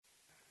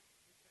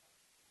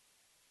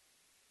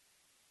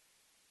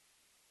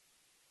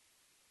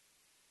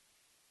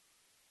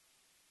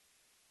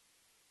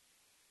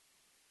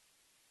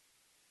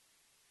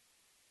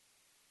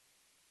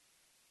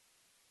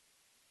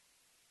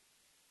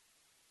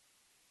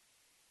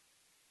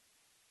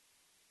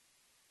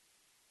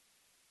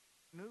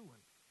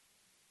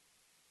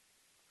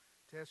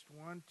Test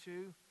 1,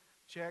 2.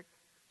 Check.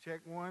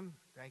 Check 1.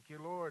 Thank you,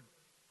 Lord.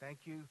 Thank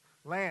you,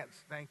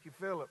 Lance. Thank you,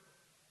 Philip.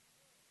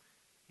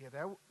 Yeah,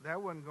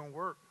 that wasn't going to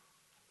work.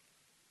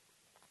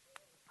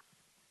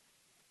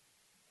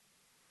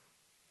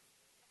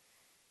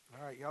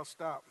 All right, y'all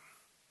stop.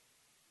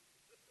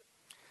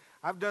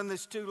 I've done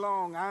this too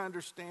long. I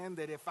understand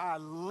that if I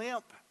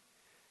limp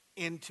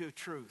into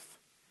truth,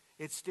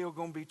 it's still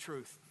going to be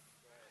truth.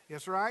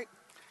 Yes, right?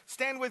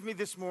 Stand with me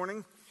this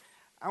morning.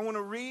 I want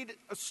to read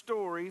a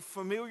story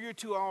familiar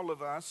to all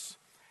of us,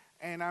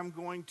 and I'm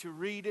going to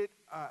read it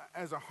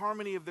as a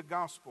harmony of the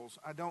Gospels.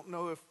 I don't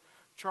know if,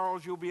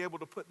 Charles, you'll be able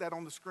to put that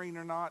on the screen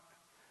or not.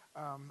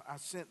 I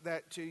sent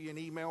that to you in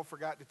email,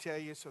 forgot to tell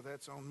you, so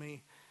that's on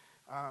me,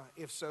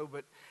 if so.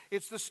 But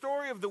it's the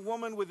story of the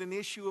woman with an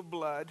issue of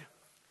blood,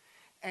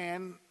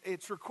 and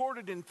it's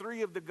recorded in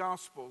 3 of the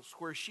Gospels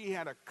where she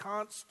had a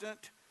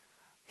constant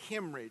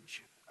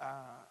hemorrhage,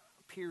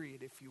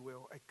 period, if you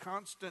will, a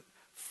constant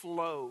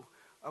flow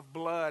of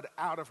blood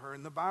out of her.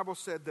 And the Bible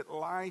said that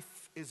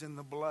life is in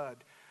the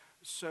blood.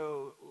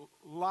 So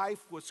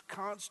life was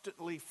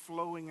constantly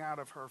flowing out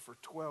of her for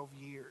 12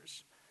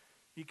 years.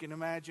 You can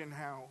imagine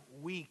how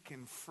weak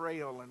and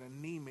frail and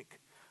anemic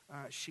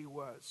she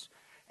was.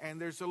 And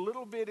there's a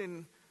little bit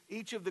in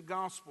each of the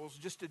Gospels,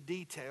 just a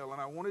detail,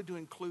 and I wanted to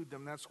include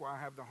them. That's why I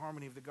have the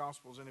harmony of the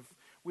Gospels. And if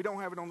we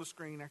don't have it on the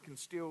screen, I can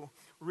still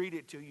read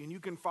it to you. And you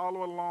can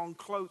follow along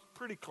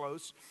pretty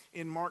close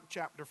in Mark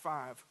chapter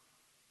 5.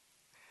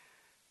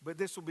 But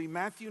this will be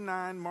Matthew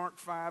 9, Mark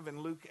 5,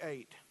 and Luke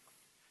 8.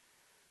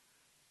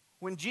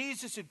 When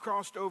Jesus had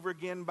crossed over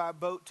again by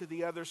boat to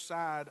the other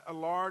side, a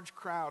large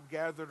crowd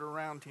gathered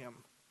around him.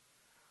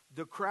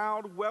 The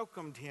crowd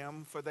welcomed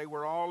him, for they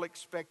were all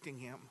expecting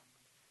him.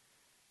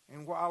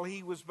 And while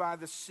he was by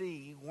the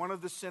sea, one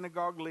of the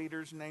synagogue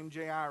leaders named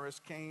Jairus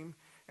came,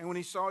 and when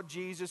he saw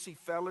Jesus, he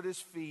fell at his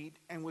feet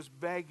and was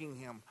begging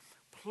him,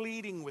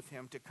 pleading with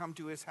him to come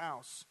to his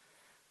house.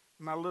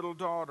 My little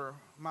daughter,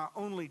 my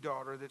only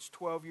daughter that's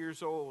 12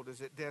 years old,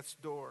 is at death's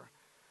door.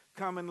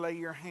 Come and lay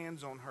your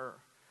hands on her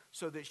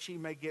so that she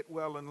may get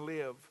well and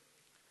live.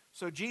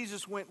 So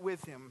Jesus went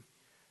with him,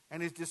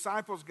 and his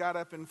disciples got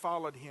up and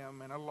followed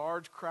him, and a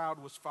large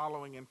crowd was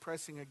following and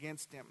pressing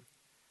against him.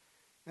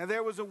 Now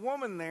there was a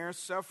woman there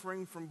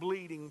suffering from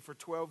bleeding for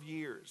 12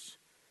 years.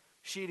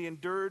 She had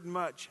endured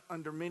much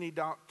under many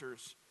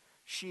doctors.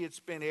 She had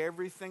spent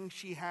everything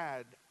she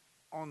had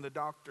on the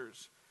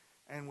doctors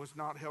and was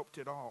not helped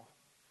at all.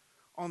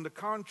 On the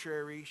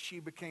contrary, she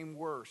became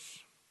worse.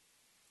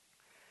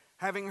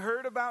 Having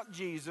heard about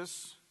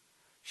Jesus,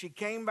 she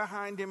came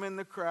behind him in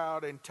the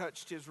crowd and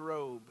touched his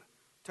robe,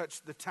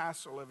 touched the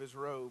tassel of his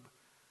robe.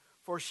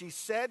 For she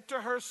said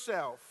to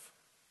herself,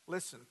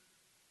 listen,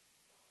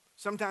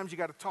 sometimes you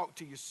got to talk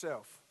to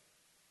yourself.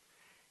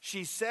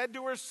 She said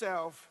to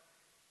herself,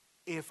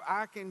 if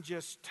I can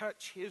just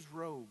touch his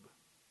robe,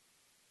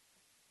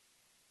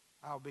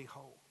 I'll be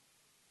whole.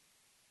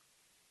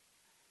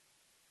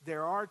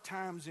 There are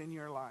times in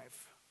your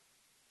life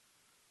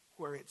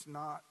where it's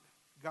not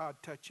God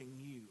touching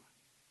you.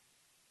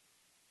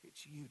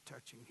 It's you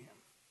touching him.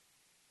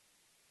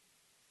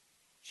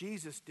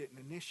 Jesus didn't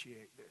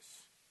initiate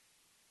this.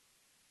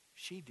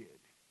 She did.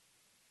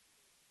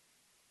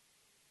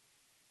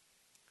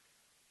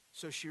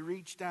 So she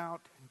reached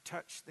out and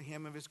touched the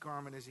hem of his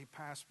garment as he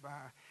passed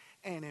by.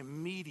 And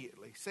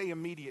immediately, say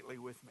immediately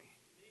with me.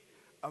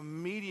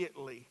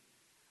 Immediately,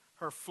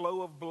 her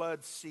flow of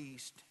blood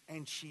ceased,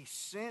 and she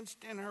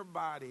sensed in her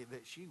body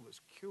that she was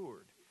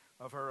cured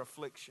of her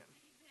affliction.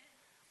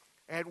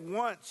 At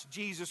once,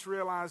 Jesus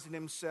realized in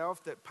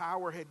himself that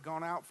power had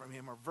gone out from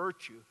him, or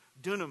virtue,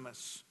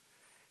 dunamis.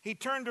 He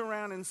turned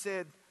around and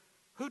said,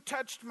 who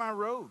touched my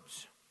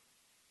robes?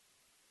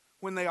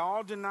 When they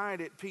all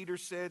denied it, Peter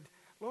said,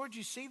 Lord,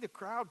 you see the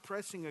crowd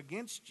pressing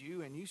against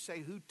you, and you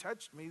say, who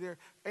touched me?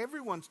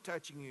 Everyone's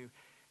touching you.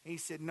 And he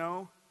said,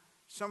 no,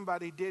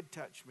 somebody did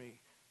touch me.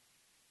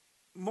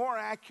 More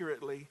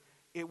accurately,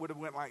 it would have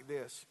went like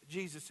this.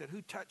 Jesus said,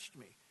 who touched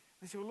me?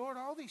 They said, well, Lord,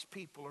 all these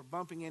people are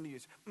bumping into you.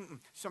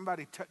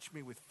 Somebody touched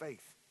me with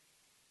faith.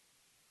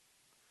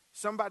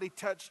 Somebody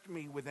touched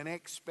me with an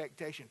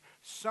expectation.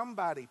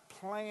 Somebody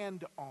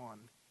planned on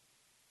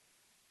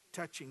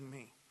touching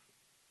me.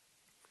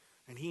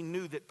 And he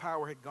knew that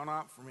power had gone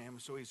out from him,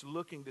 so he's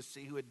looking to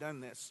see who had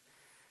done this.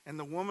 And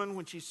the woman,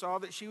 when she saw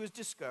that she was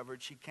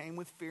discovered, she came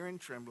with fear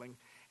and trembling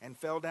and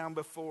fell down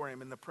before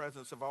him in the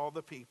presence of all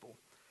the people.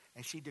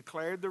 And she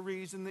declared the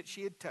reason that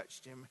she had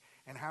touched him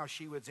and how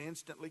she was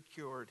instantly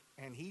cured.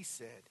 And he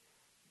said,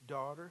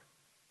 daughter,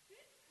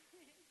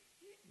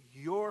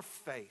 your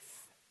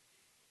faith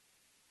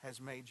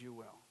has made you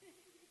well.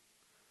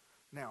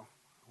 Now,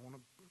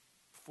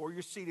 before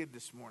you're seated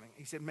this morning,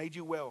 he said, made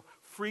you well,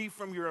 free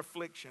from your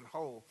affliction,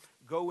 whole.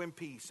 Go in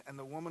peace. And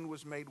the woman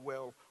was made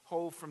well,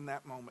 whole from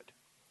that moment.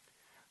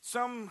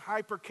 Some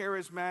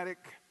hyper-charismatic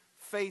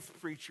faith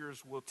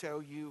preachers will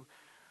tell you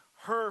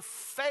her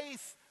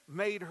faith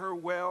made her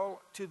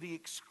well to the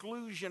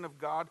exclusion of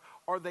God,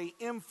 or they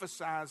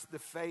emphasize the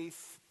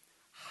faith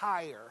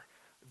higher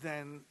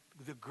than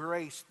the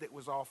grace that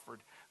was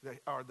offered,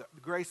 or the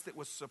grace that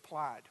was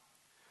supplied.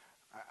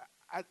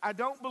 I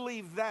don't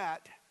believe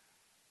that,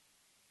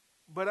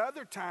 but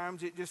other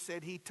times it just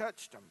said he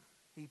touched him.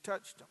 He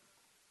touched him.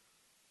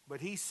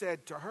 But he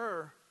said to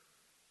her,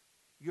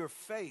 your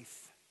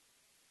faith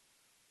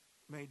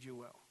made you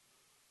well.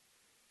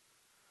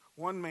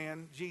 One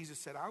man, Jesus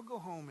said, I'll go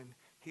home and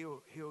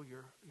heal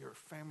your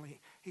family.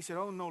 He said,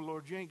 oh no,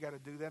 Lord, you ain't got to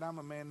do that. I'm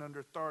a man under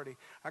authority.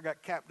 I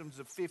got captains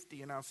of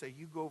 50, and I'll say,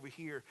 you go over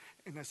here.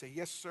 And I say,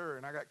 yes, sir.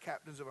 And I got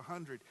captains of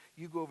 100.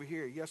 You go over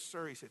here. Yes,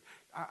 sir. He said,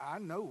 I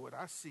know what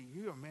I see.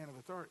 You're a man of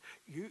authority.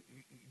 You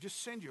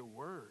just send your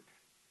word.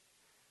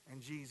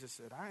 And Jesus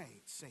said, I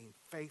ain't seen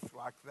faith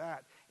like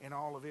that in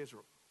all of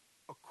Israel.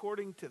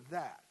 According to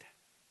that,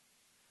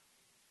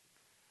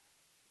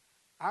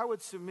 I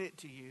would submit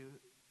to you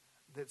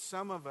that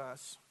some of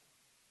us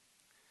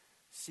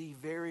see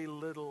very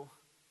little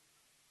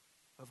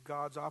of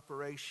God's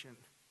operation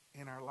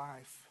in our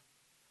life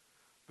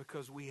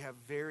because we have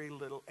very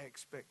little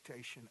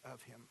expectation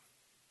of him.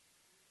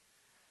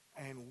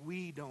 And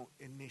we don't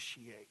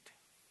initiate.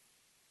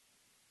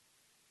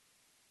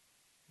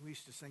 We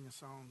used to sing a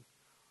song,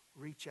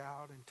 reach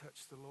out and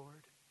touch the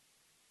Lord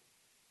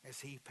as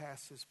he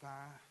passes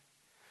by.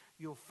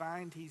 You'll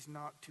find he's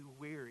not too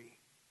weary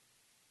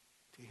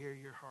to hear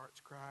your heart's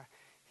cry.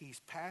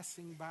 He's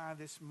passing by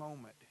this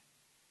moment,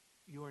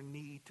 your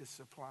need to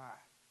supply.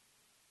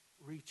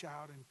 Reach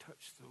out and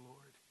touch the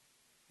Lord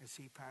as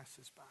he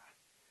passes by.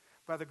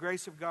 By the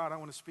grace of God, I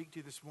want to speak to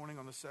you this morning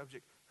on the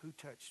subject, who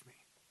touched me?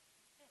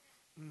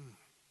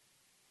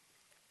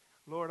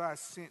 Lord, I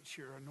sense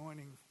your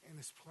anointing in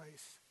this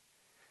place.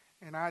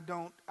 And I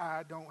don't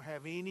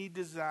have any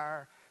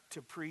desire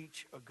to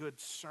preach a good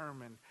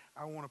sermon.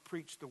 I want to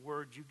preach the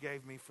word you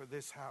gave me for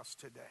this house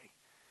today.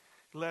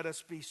 Let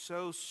us be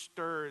so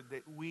stirred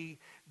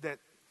that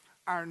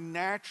our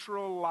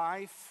natural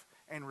life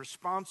and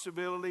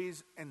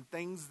responsibilities and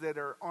things that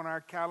are on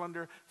our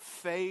calendar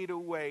fade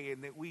away,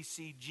 and that we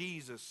see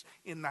Jesus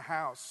in the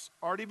house.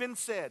 Already been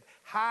said,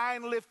 high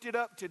and lifted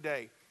up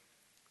today.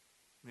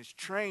 And his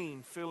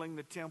train filling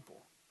the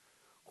temple.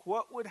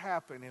 What would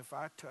happen if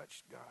I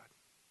touched God?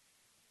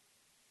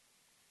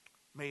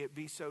 May it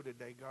be so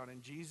today, God,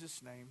 in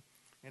Jesus' name.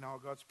 And all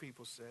God's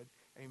people said,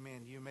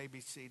 amen. You may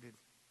be seated.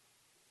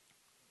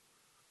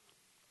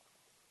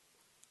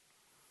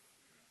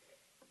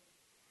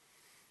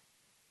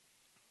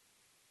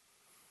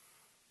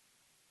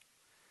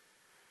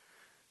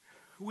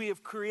 We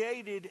have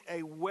created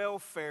a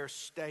welfare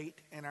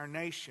state in our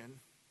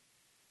nation,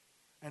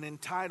 an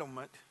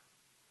entitlement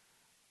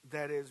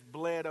that is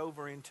bled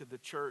over into the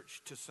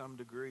church to some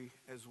degree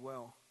as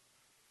well.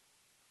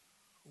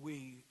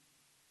 We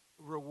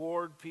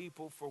reward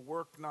people for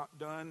work not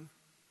done.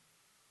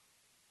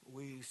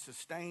 We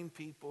sustain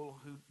people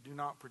who do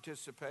not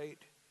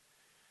participate.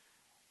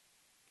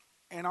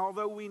 And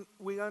although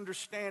we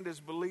understand as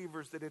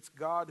believers that it's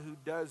God who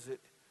does it,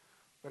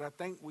 but I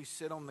think we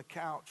sit on the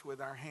couch with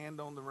our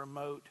hand on the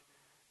remote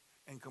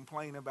and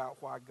complain about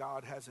why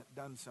God hasn't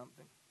done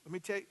something. Let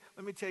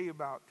me tell you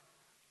about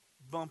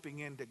bumping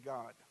into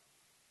God.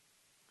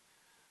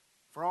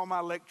 For all my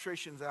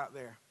electricians out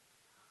there,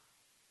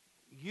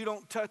 you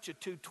don't touch a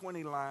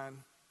 220 line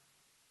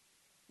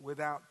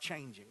without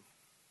changing.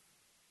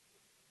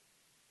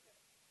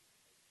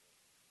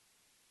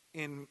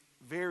 In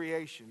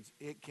variations,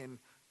 it can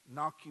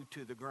knock you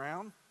to the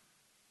ground.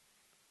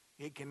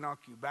 It can knock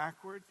you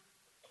backward.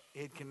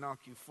 It can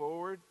knock you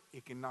forward.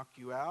 It can knock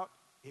you out.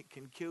 It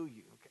can kill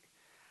you. Okay.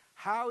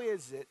 How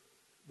is it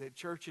that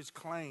churches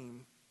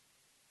claim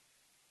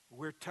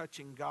we're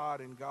touching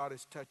God and God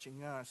is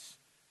touching us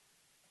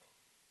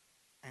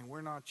and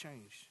we're not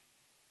changed?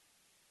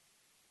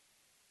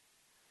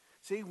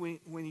 See,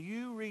 when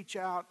you reach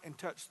out and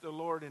touch the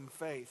Lord in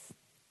faith,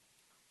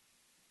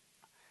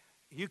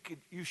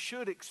 you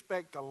should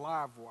expect a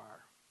live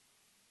wire.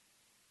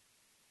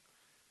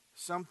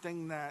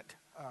 Something that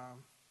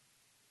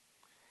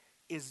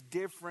is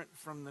different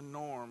from the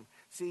norm.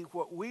 See,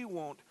 what we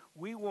want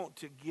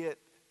to get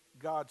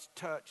God's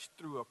touch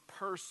through a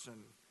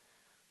person,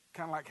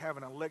 kind of like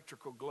having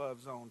electrical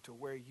gloves on, to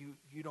where you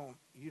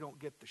don't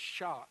get the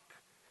shock.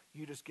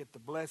 You just get the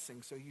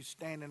blessing. So you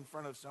stand in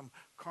front of some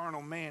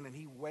carnal man and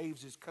he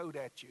waves his coat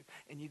at you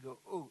and you go,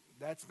 oh,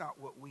 that's not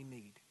what we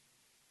need.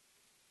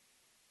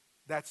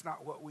 That's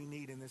not what we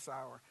need in this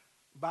hour.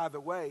 By the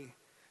way,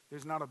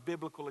 there's not a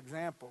biblical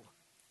example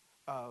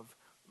of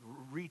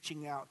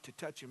reaching out to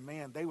touch a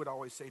man. They would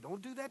always say,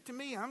 don't do that to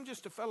me. I'm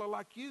just a fellow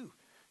like you.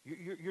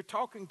 You're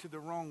talking to the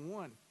wrong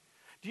one.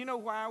 Do you know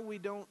why we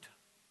don't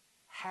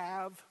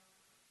have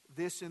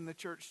this in the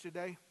church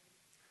today?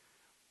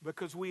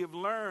 Because we have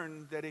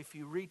learned that if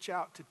you reach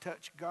out to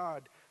touch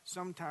God,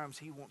 sometimes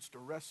he wants to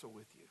wrestle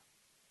with you.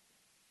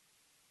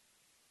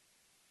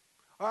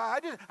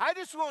 I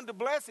just wanted the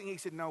blessing. He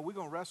said, no, we're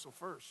going to wrestle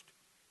first.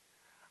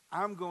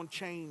 I'm going to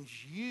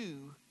change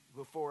you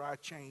before I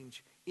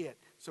change it.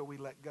 So we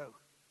let go.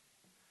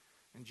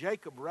 And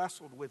Jacob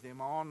wrestled with him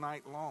all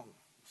night long.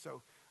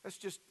 So that's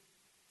just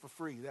for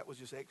free. That was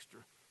just extra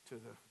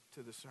to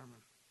to the sermon.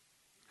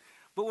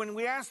 But when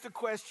we ask the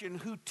question,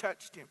 who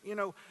touched him? You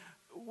know,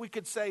 we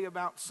could say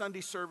about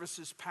Sunday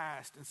services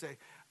past and say,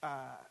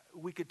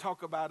 we could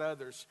talk about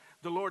others.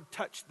 The Lord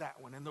touched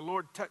that one, and the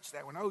Lord touched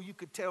that one. Oh, you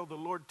could tell the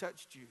Lord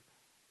touched you.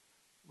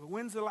 But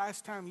when's the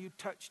last time you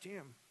touched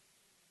him?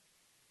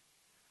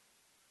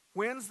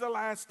 When's the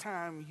last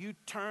time you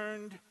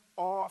turned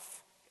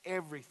off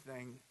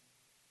everything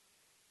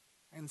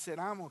and said,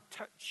 I'm going to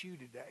touch you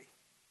today?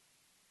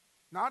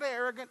 Not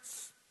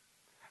arrogance.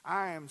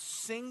 I am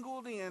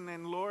singled in,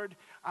 and Lord,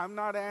 I'm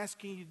not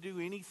asking you to do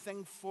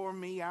anything for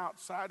me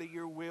outside of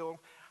your will.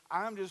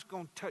 I'm just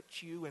going to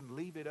touch you and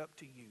leave it up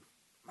to you.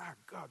 My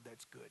God,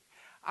 that's good.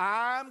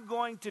 I'm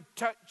going to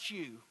touch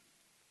you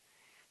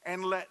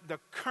and let the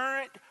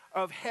current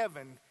of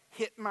heaven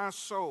hit my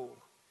soul.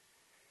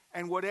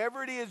 And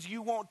whatever it is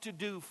you want to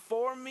do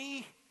for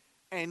me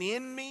and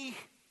in me,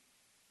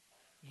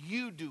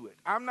 you do it.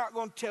 I'm not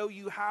going to tell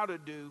you how to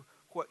do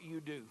what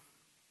you do.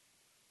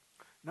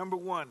 Number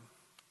one,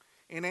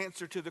 in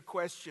answer to the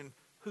question,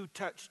 who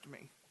touched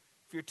me?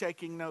 If you're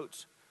taking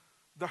notes,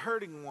 the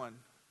hurting one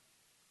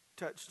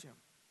touched him.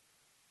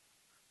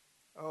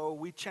 Oh,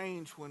 we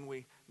change when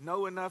we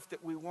know enough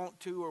that we want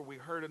to, or we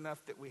hurt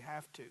enough that we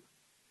have to.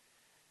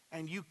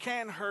 And you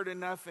can hurt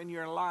enough in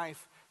your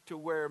life to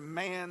where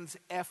man's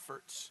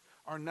efforts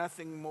are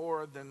nothing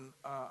more than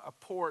a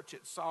porch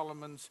at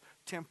Solomon's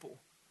temple.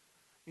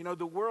 You know,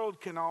 the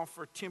world can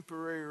offer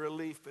temporary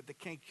relief, but they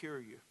can't cure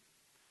you.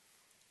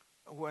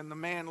 When the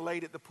man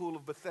laid at the pool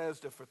of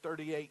Bethesda for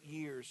 38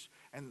 years,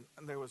 and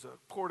there was a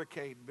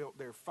porticade built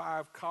there,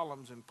 5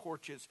 columns and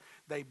porches.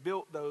 They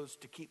built those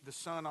to keep the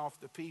sun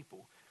off the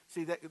people.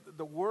 See,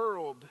 the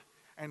world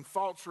and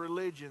false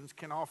religions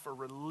can offer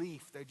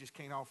relief. They just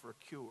can't offer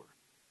a cure.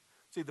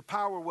 See, the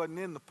power wasn't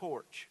in the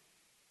porch.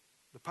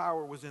 The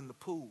power was in the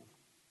pool.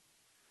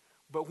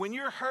 But when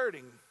you're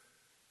hurting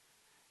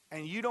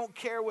and you don't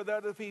care what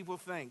other people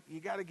think, you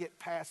got to get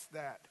past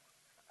that.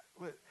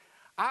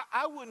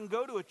 I wouldn't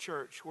go to a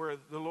church where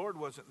the Lord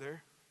wasn't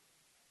there.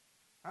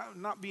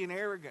 I'm not being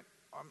arrogant.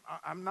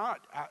 I'm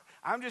not.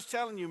 I'm just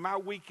telling you, my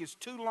week is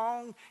too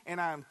long and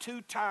I'm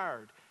too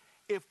tired.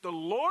 If the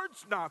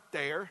Lord's not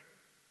there,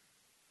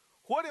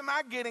 what am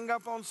I getting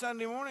up on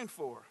Sunday morning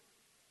for?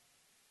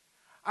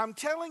 I'm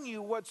telling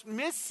you, what's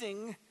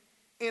missing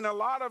in a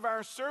lot of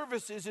our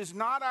services is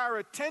not our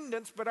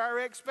attendance, but our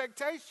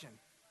expectation.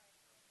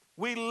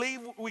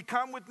 We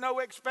come with no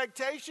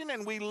expectation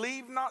and we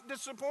leave not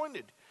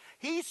disappointed.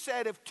 He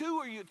said, if 2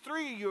 or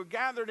 3 of you are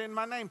gathered in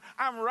my name,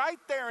 I'm right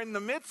there in the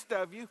midst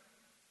of you.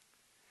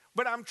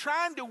 But I'm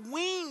trying to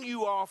wean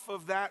you off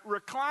of that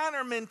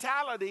recliner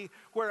mentality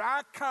where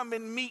I come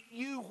and meet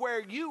you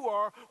where you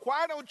are.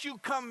 Why don't you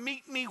come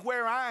meet me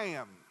where I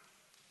am?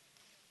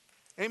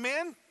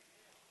 Amen?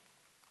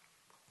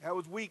 That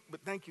was weak,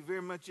 but thank you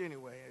very much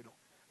anyway.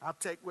 I'll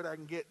take what I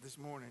can get this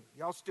morning.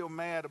 Y'all still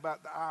mad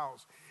about the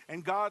aisles.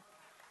 And God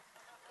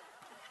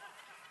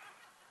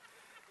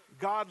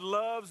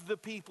loves the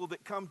people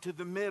that come to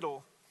the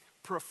middle,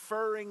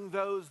 preferring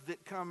those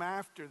that come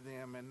after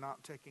them and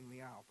not taking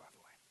the aisle, by the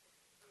way.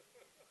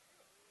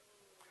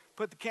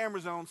 Put the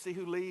cameras on, see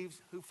who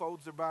leaves, who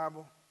folds their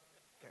Bible.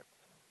 Okay.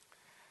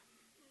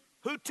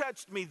 Who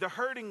touched me? The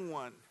hurting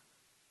one.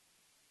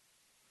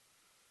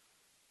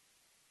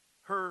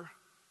 Her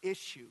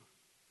issue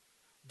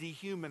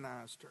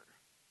dehumanized her.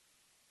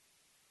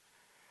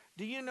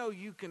 Do you know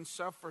you can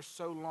suffer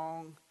so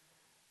long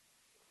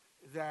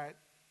that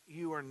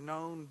you are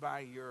known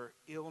by your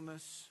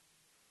illness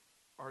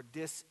or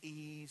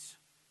dis-ease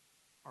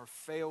or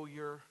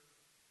failure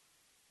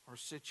or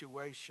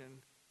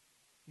situation?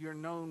 You're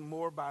known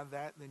more by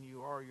that than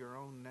you are your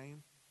own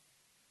name.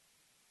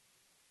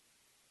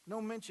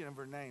 No mention of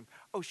her name.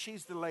 Oh,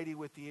 she's the lady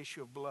with the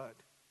issue of blood.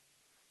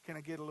 Can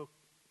I get a little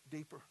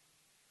deeper?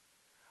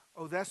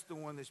 Oh, that's the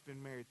one that's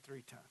been married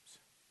 3 times.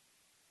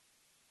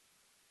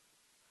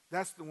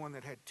 That's the one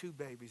that had 2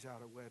 babies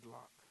out of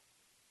wedlock.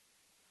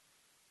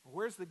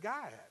 Where's the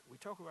guy at? We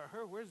talk about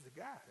her. Where's the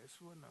guy? This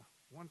wasn't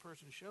a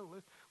one-person show.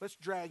 Let's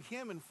drag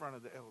him in front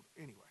of the elder.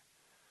 Anyway,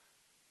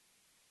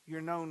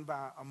 you're known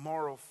by a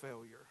moral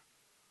failure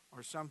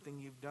or something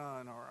you've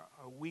done or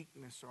a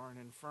weakness or an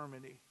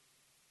infirmity.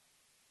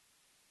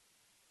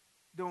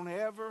 Don't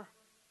ever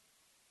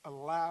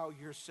allow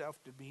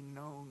yourself to be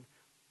known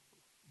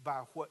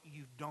by what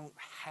you don't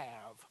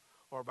have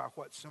or by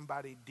what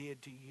somebody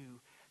did to you.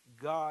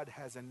 God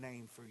has a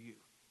name for you.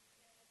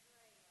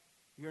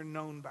 You're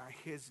known by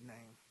his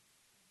name.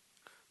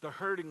 The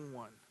hurting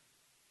one,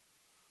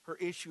 her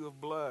issue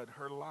of blood,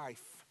 her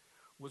life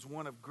was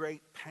one of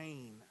great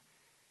pain.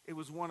 It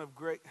was one of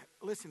great,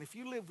 listen, if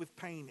you live with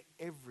pain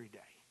every day,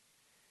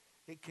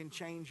 it can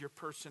change your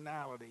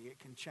personality. It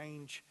can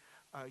change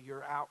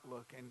your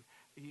outlook. And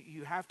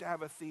you have to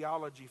have a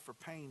theology for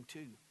pain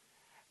too.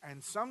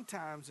 And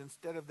sometimes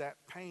instead of that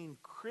pain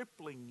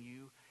crippling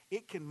you,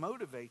 it can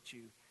motivate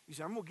you. You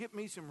say, I'm going to get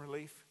me some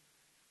relief.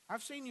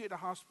 I've seen you at the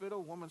hospital,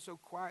 a woman so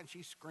quiet, and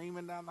she's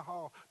screaming down the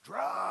hall,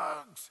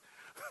 drugs,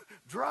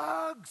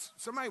 drugs.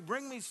 Somebody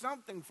bring me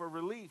something for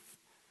relief.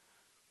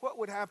 What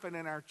would happen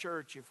in our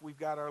church if we've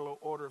got our little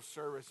order of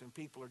service and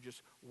people are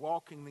just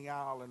walking the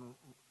aisle and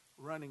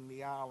running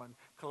the aisle and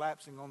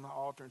collapsing on the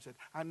altar and said,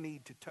 I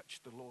need to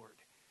touch the Lord.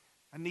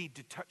 I need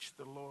to touch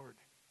the Lord.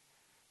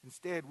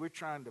 Instead, we're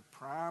trying to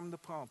prime the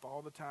pump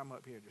all the time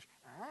up here. Just,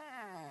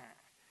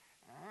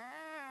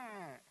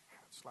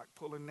 It's like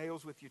pulling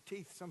nails with your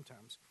teeth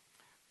sometimes.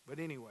 But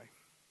anyway,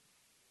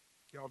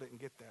 y'all didn't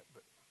get that.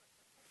 But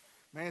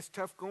man, it's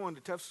tough going,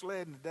 tough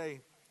sledding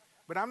today.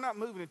 But I'm not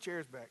moving the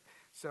chairs back.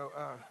 So,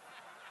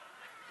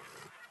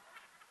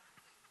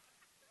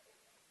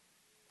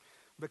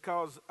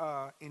 because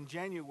in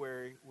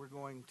January, we're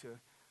going to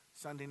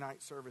Sunday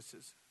night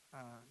services,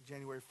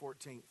 January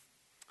 14th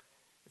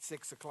at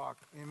 6 o'clock.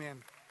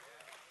 Amen.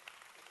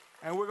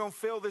 And we're going to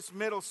fill this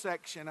middle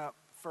section up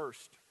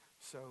first.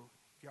 So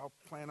y'all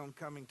plan on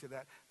coming to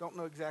that. Don't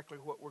know exactly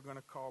what we're going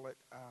to call it.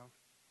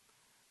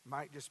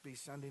 Might just be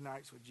Sunday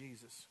Nights with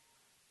Jesus.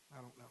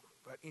 I don't know.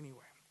 But anyway,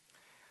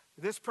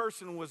 this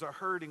person was a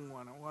hurting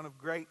one of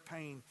great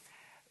pain.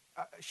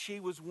 She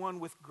was one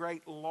with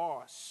great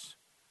loss.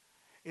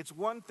 It's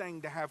one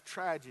thing to have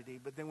tragedy,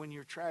 but then when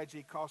your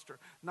tragedy cost her,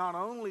 not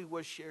only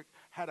was she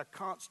had a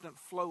constant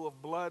flow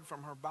of blood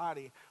from her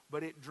body,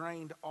 but it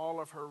drained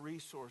all of her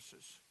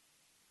resources.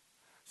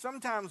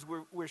 Sometimes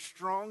we're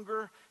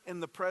stronger in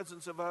the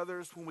presence of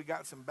others when we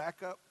got some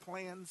backup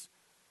plans,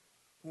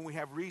 when we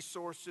have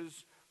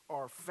resources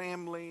or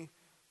family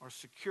or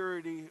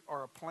security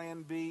or a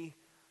plan B.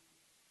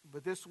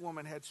 But this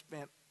woman had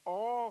spent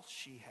all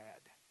she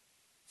had.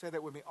 Say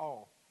that with me,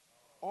 all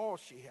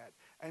she had,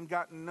 and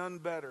gotten none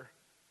better.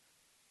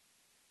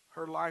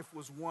 Her life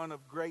was one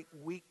of great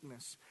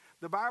weakness.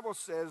 The Bible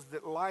says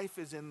that life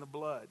is in the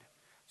blood.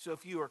 So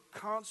if you are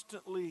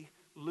constantly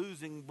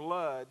losing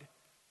blood,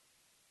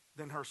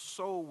 then her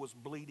soul was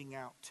bleeding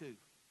out too.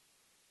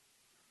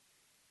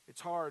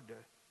 It's hard to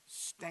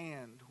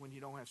stand when you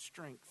don't have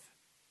strength.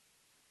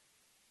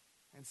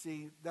 And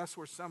see, that's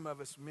where some of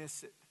us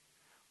miss it.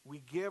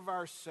 We give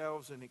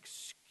ourselves an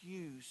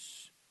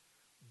excuse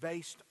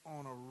based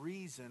on a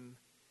reason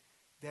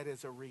that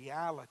is a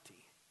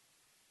reality,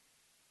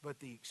 but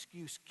the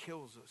excuse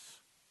kills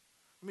us.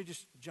 Let me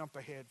just jump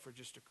ahead for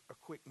just a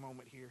quick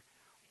moment here.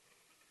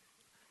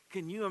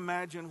 Can you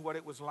imagine what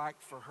it was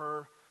like for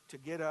her to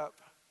get up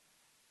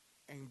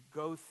and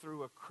go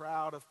through a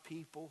crowd of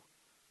people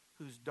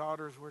whose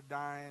daughters were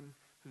dying,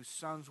 whose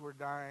sons were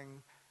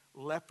dying,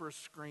 lepers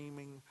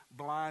screaming,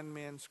 blind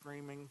men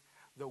screaming?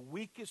 The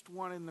weakest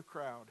one in the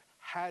crowd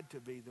had to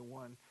be the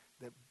one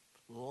that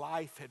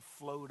life had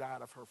flowed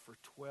out of her for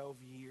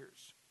 12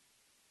 years.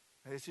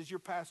 Now, this is your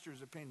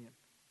pastor's opinion.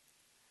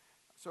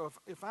 So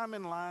if I'm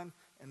in line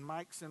and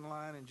Mike's in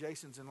line and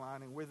Jason's in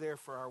line and we're there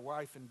for our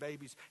wife and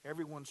babies,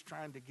 everyone's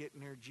trying to get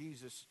near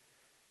Jesus,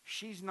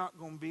 she's not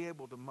going to be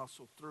able to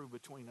muscle through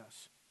between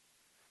us.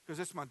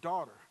 Because it's my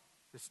daughter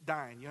that's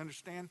dying. You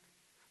understand?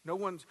 You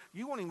won't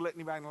even let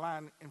anybody in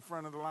line in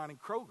front of the line in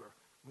Kroger.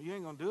 Well, you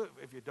ain't going to do it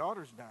if your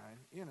daughter's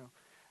dying, you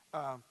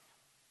know.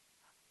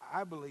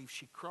 I believe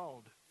she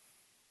crawled.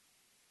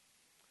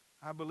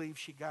 I believe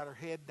she got her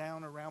head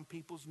down around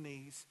people's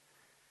knees,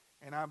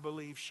 and I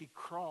believe she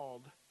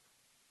crawled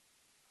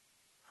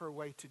her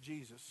way to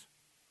Jesus.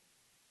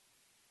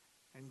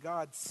 And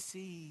God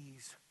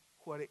sees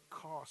what it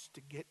costs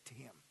to get to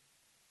him.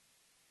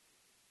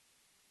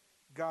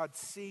 God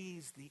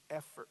sees the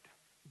effort,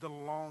 the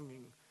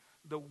longing,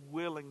 the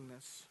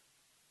willingness.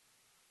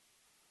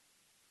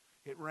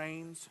 It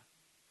rains.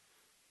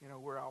 You know,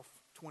 we're off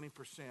 20%.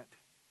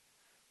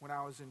 When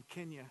I was in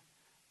Kenya,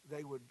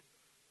 they would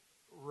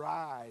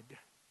ride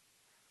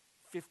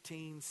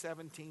 15,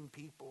 17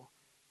 people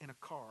in a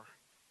car,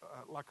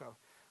 like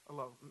a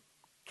little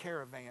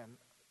caravan,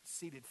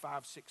 seated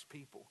 5, 6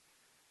 people,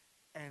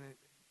 and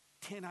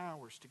 10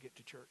 hours to get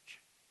to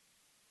church.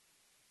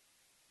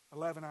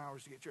 11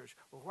 hours to get to church.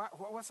 Well,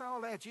 what's all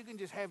that? You can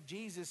just have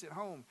Jesus at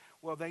home.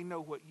 Well, they know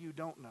what you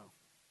don't know.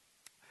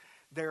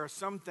 There are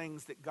some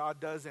things that God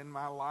does in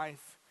my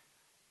life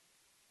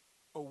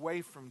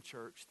away from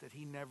church that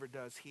he never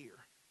does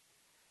here.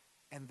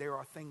 And there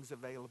are things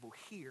available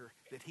here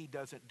that he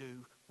doesn't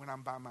do when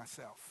I'm by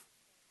myself.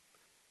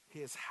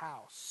 His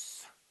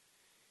house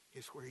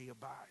is where he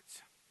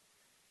abides.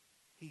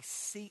 He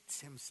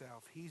seats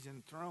himself. He's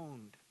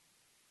enthroned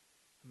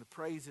in the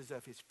praises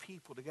of his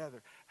people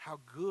together. How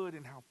good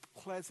and how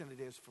pleasant it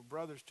is for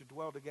brothers to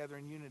dwell together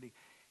in unity.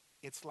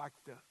 It's like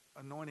the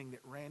anointing that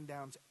ran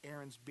down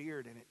Aaron's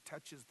beard and it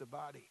touches the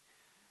body.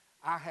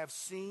 I have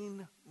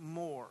seen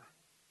more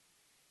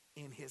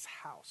in his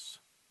house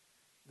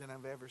than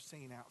I've ever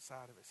seen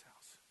outside of his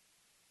house.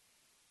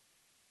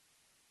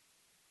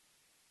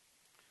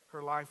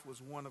 Her life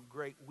was one of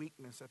great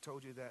weakness, I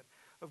told you that,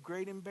 of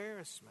great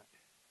embarrassment.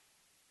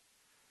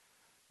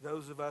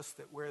 Those of us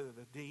that wear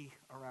the D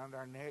around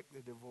our neck,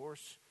 the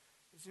divorce,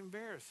 is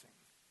embarrassing.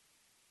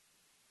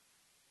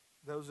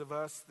 Those of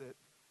us that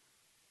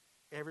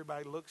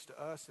everybody looks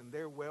to us and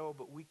they're well,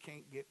 but we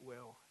can't get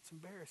well, it's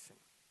embarrassing.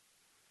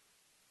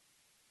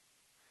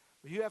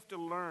 But you have to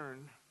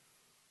learn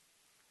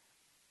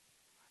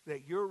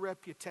that your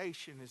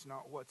reputation is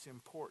not what's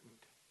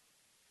important.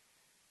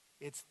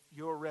 It's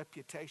your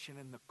reputation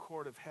in the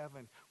court of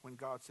heaven when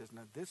God says,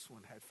 now this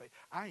one had faith.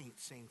 I ain't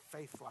seen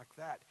faith like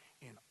that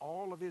in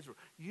all of Israel.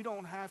 You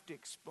don't have to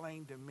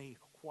explain to me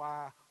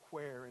why,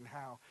 where, and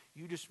how.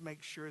 You just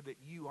make sure that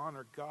you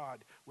honor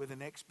God with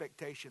an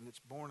expectation that's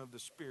born of the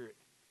Spirit.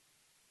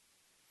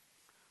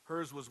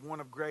 Hers was one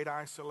of great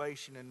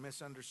isolation and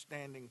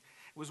misunderstanding.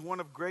 It was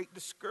one of great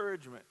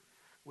discouragement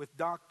with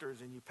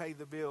doctors, and you pay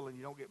the bill and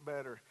you don't get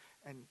better.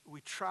 And we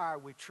try.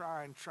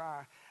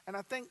 And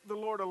I think the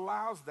Lord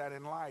allows that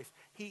in life.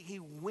 He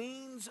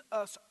weans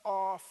us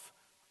off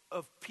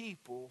of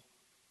people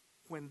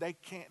when they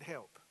can't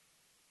help.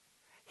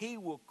 He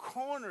will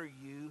corner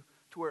you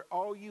to where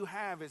all you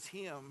have is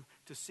Him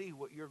to see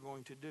what you're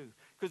going to do.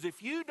 Because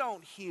if you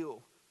don't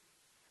heal,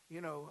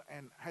 and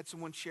I had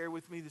someone share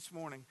with me this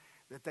morning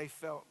that they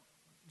felt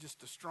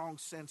just a strong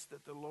sense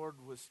that the Lord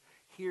was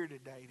here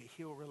today to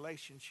heal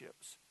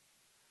relationships.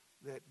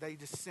 That they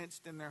just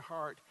sensed in their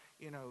heart,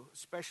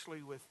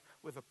 especially with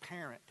a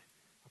parent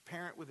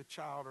with a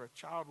child, or a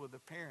child with a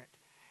parent.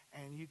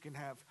 And you can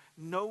have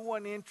no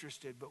one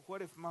interested, but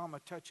what if mama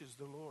touches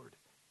the Lord?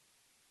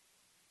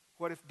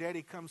 What if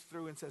daddy comes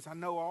through and says, I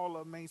know all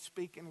of them ain't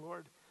speaking,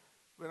 Lord,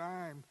 but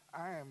I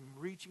am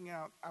reaching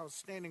out. I was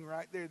standing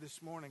right there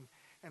this morning,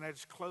 and I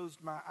just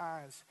closed my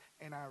eyes,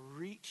 and I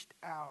reached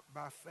out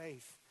by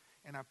faith,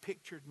 and I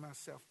pictured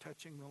myself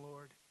touching the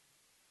Lord.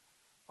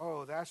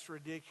 Oh, that's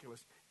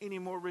ridiculous. Any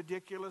more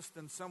ridiculous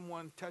than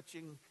someone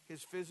touching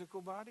his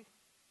physical body?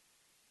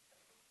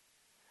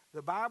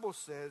 The Bible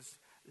says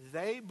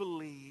they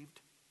believed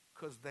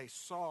because they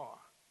saw.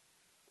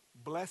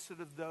 Blessed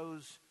of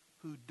those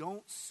who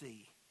don't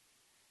see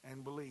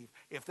and believe.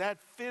 If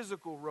that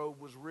physical robe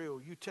was real,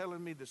 you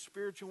telling me the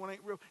spiritual one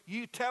ain't real?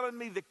 You telling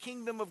me the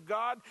kingdom of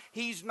God,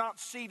 He's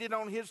not seated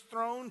on His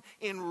throne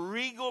in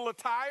regal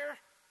attire?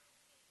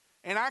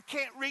 And I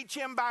can't reach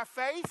Him by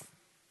faith?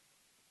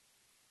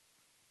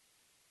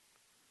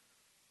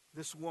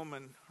 This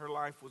woman, her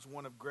life was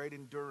one of great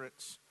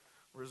endurance,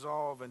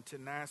 resolve, and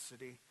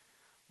tenacity,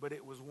 but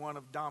it was one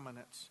of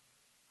dominance.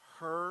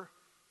 Her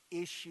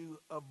issue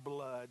of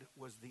blood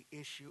was the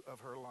issue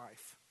of her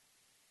life.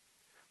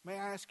 May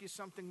I ask you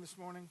something this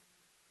morning?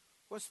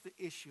 What's the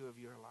issue of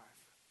your life?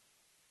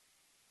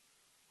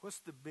 What's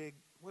the big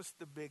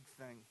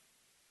thing?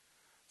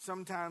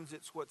 Sometimes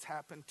it's what's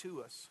happened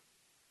to us.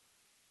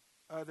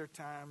 Other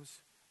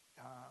times,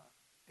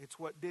 it's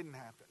what didn't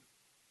happen.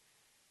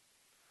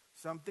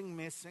 Something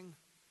missing,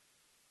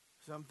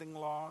 something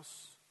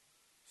lost,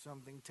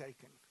 something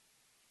taken.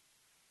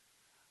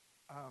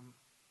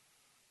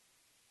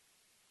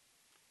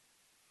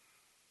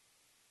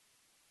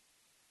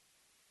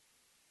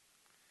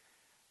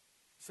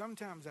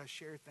 Sometimes I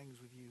share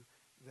things with you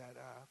that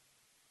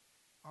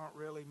aren't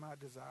really my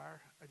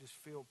desire. I just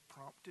feel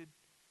prompted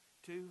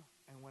to.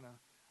 And when an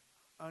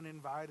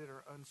uninvited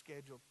or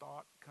unscheduled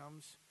thought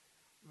comes,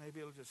 maybe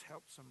it'll just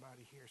help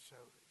somebody here. So,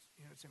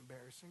 it's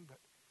embarrassing, but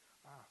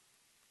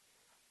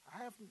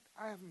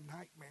I have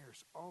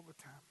nightmares all the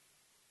time.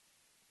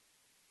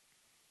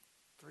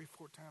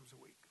 3-4 times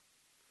a week.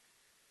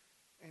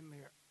 And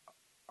they're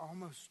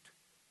almost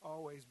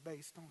always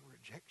based on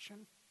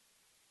rejection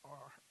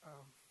or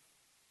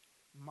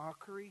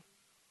mockery,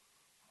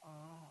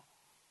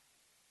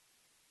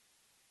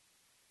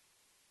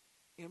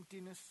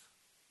 emptiness,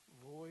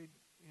 void,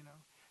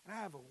 And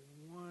I have a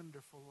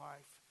wonderful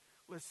life.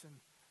 Listen,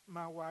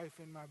 my wife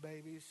and my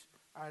babies,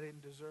 I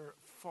didn't deserve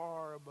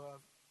far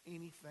above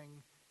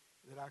anything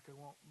that I could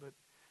want. But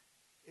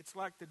it's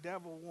like the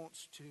devil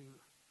wants to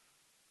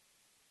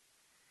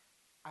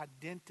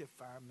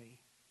identify me.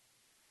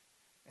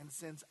 And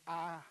since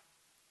I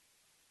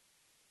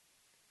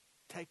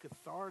take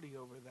authority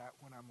over that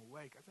when I'm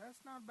awake, I say,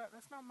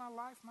 that's not my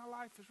life. My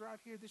life is right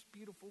here, this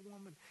beautiful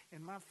woman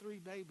and my 3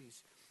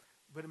 babies.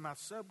 But in my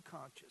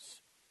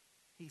subconscious,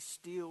 he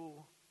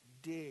still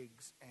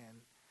digs,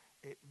 and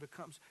it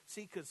becomes,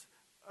 because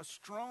a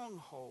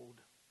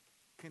stronghold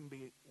can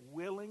be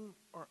willing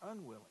or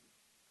unwilling.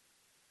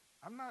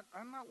 I'm not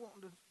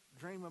wanting to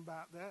dream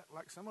about that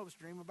like some of us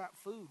dream about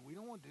food. We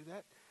don't want to do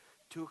that.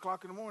 2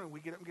 o'clock in the morning,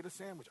 we get up and get a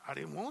sandwich. I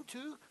didn't want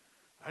to.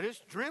 I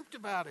just dreamt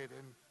about it,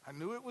 and I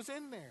knew it was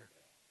in there.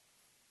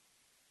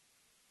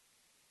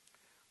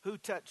 Who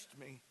touched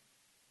me?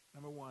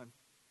 Number 1,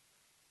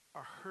 a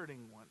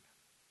hurting one.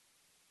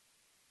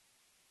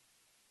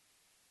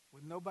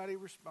 With nobody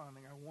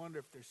responding, I wonder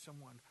if there's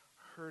someone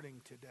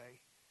hurting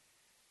today,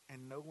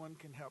 and no one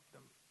can help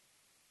them.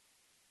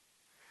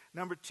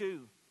 Number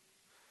 2,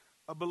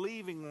 a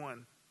believing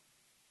one.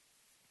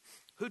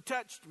 Who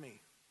touched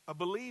me? A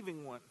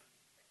believing one.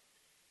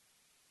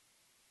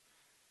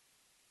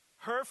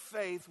 Her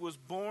faith was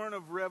born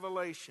of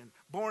revelation,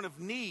 born of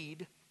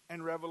need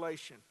and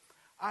revelation.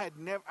 I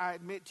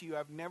admit to you,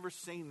 I've never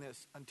seen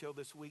this until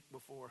this week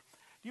before.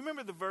 Do you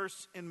remember the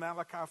verse in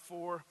Malachi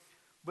 4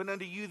 But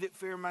unto you that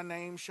fear my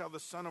name shall the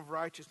Son of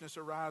Righteousness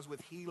arise with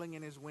healing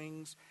in his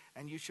wings,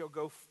 and you shall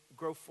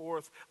grow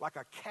forth like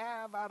a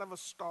calf out of a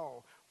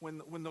stall.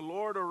 When the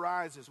Lord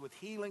arises with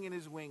healing in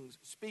his wings,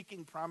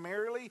 speaking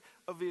primarily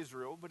of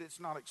Israel, but it's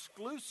not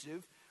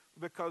exclusive,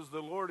 because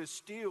the Lord is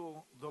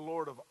still the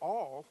Lord of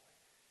all,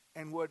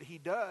 and what he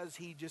does,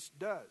 he just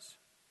does.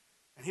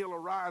 And he'll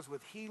arise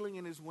with healing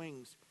in his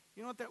wings.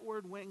 You know what that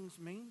word wings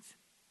means?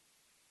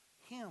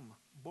 Hem,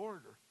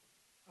 border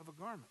of a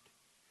garment.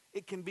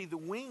 It can be the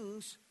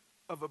wings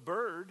of a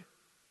bird,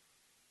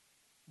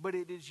 but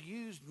it is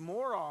used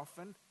more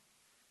often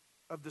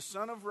of the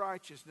Son of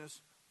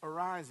Righteousness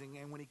arising.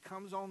 And when he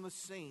comes on the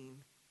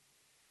scene,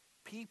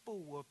 people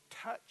will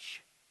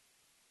touch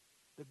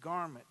the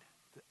garment,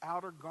 the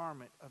outer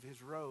garment of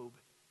his robe,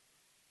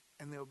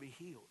 and they'll be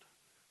healed.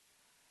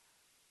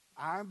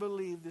 I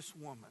believe this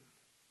woman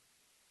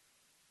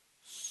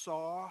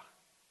saw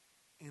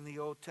in the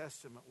Old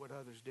Testament what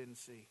others didn't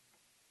see.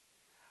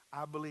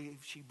 I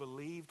believe she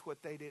believed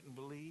what they didn't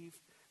believe.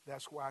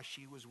 That's why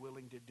she was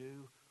willing to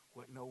do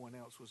what no one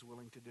else was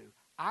willing to do.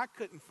 I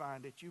couldn't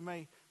find it. You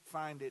may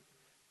find it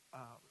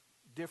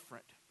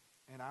different,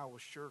 and I will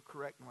sure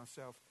correct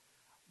myself.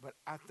 But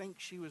I think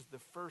she was the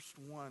first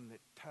one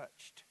that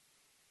touched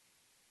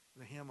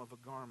the hem of a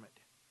garment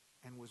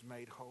and was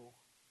made whole.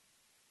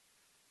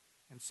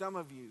 And some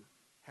of you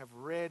have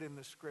read in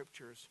the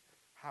scriptures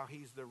how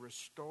he's the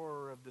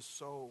restorer of the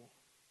soul.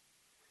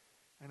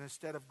 And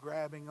instead of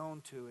grabbing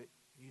onto it,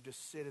 you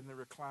just sit in the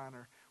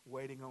recliner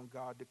waiting on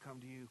God to come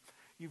to you.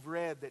 You've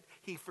read that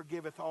he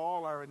forgiveth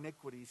all our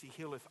iniquities. He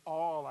healeth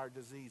all our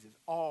diseases.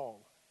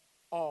 All.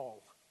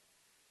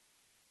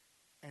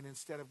 And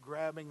instead of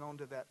grabbing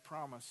onto that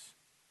promise,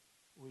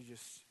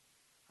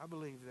 I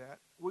believe that.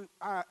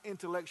 I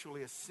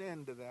intellectually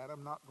ascend to that.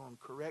 I'm not going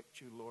to correct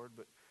you, Lord,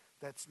 but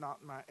that's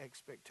not my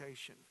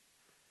expectation.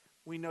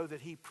 We know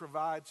that he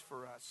provides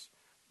for us,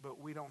 but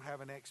we don't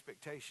have an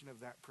expectation of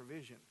that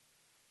provision.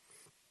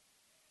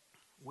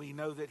 We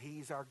know that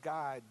he's our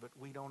guide, but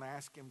we don't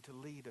ask him to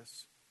lead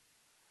us.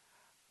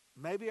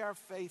 Maybe our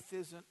faith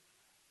isn't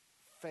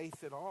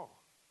faith at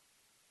all.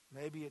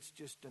 Maybe it's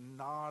just a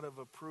nod of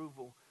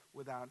approval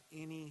without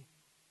any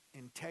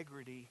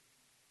integrity.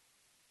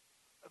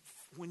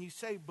 When you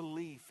say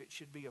belief, it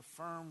should be a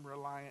firm,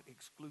 reliant,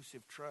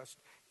 exclusive trust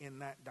in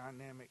that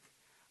dynamic.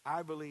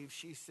 I believe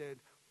she said,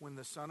 when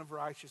the Son of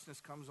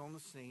Righteousness comes on the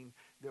scene,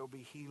 there'll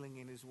be healing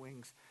in his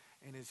wings.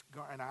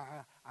 And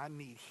I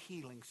need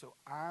healing, so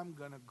I'm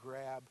going to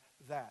grab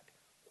that.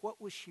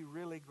 What was she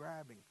really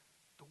grabbing?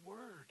 The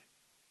Word.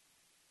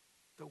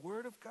 The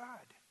Word of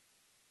God.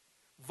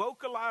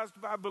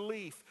 Vocalized by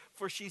belief,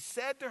 for she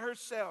said to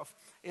herself,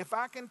 if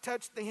I can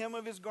touch the hem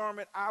of his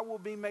garment, I will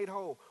be made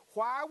whole.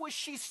 Why was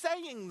she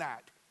saying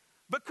that?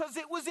 Because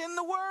it was in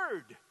the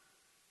Word.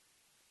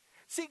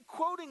 See,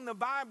 quoting the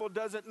Bible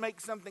doesn't make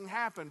something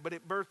happen, but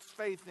it births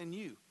faith in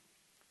you.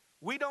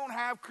 We don't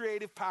have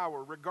creative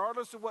power.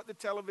 Regardless of what the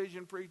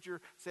television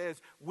preacher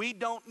says, we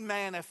don't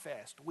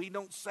manifest. We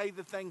don't say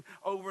the thing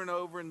over and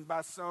over and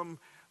by some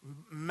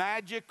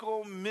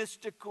magical,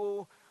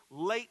 mystical,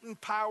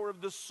 latent power of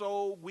the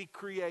soul, we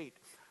create.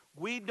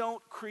 We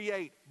don't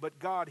create, but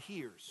God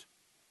hears.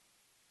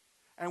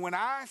 And when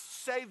I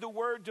say the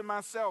word to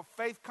myself,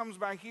 faith comes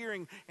by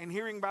hearing and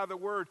hearing by the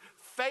word.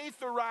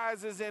 Faith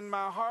arises in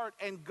my heart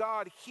and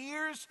God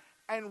hears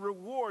and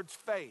rewards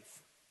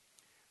faith.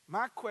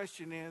 My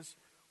question is,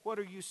 what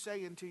are you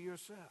saying to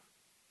yourself?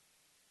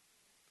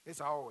 It's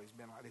always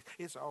been like this.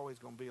 It's always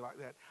going to be like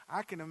that.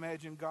 I can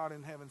imagine God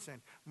in heaven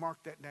saying,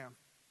 mark that down.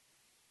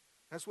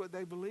 That's what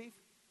they believe.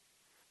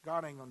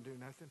 God ain't going to do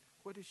nothing.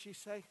 What did she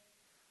say?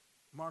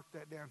 Mark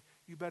that down.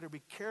 You better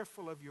be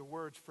careful of your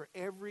words. For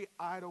every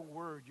idle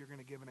word, you're going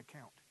to give an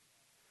account.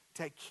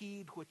 Take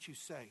heed what you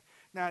say.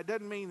 Now, it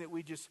doesn't mean that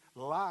we just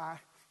lie.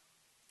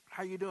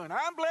 How you doing?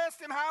 I'm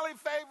blessed and highly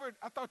favored.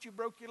 I thought you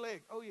broke your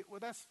leg. Oh, yeah,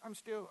 well, that's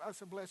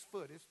a blessed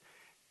foot.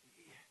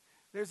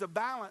 There's a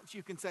balance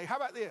you can say. How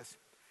about this?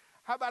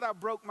 How about I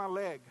broke my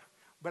leg,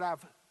 but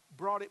I've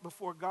brought it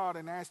before God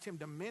and asked him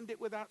to mend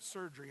it without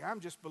surgery. I'm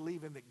just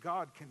believing that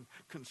God can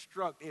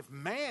construct. If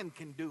man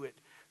can do it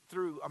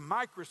through a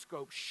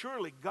microscope,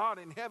 surely God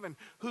in heaven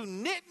who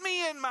knit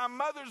me in my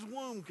mother's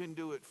womb can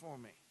do it for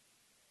me.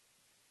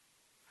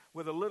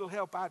 With a little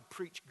help, I'd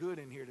preach good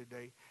in here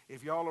today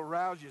if y'all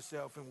arouse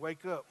yourself and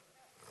wake up.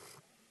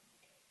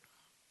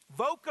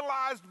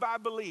 Vocalized by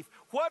belief.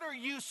 What are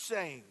you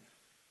saying?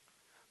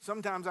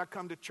 Sometimes I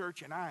come to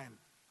church and I am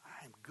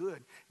good.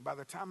 And by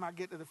the time I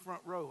get to the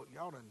front row,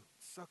 y'all done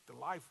sucked the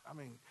life. I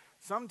mean,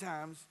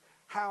 sometimes,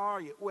 how are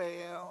you?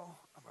 Well,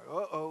 I'm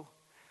like, uh-oh.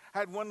 I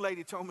had one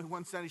lady told me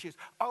one Sunday, she goes,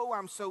 oh,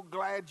 I'm so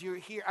glad you're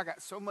here. I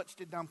got so much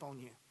to dump on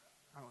you.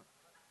 I went,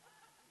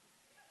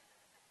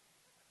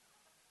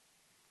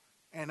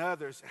 and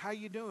others, how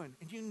you doing?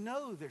 And you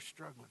know they're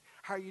struggling.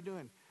 How are you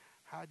doing?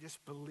 I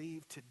just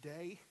believe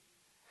today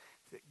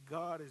that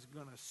God is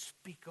going to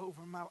speak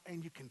over my life.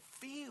 And you can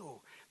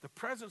feel the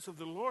presence of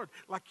the Lord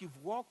like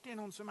you've walked in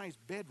on somebody's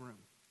bedroom.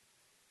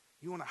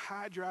 You want to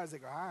hide your eyes? They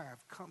go, I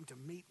have come to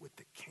meet with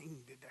the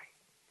King today.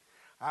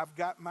 I've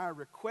got my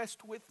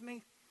request with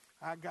me.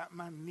 I got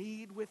my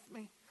need with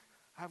me.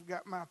 I've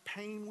got my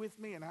pain with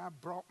me, and I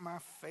brought my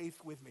faith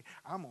with me.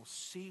 I'm going to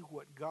see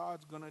what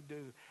God's going to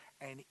do.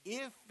 And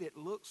if it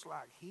looks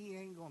like he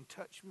ain't going to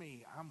touch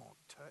me, I'm going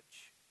to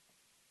touch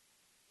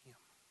him.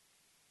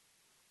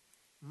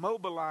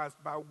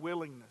 Mobilized by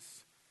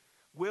willingness.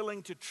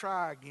 Willing to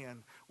try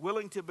again.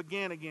 Willing to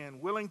begin again.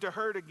 Willing to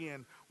hurt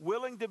again.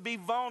 Willing to be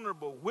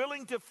vulnerable.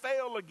 Willing to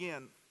fail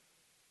again.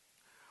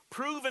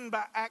 Proven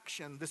by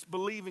action, this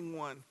believing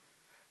one.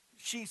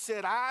 She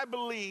said, I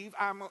believe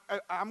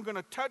I'm going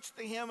to touch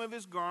the hem of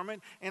his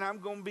garment and I'm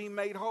going to be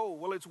made whole.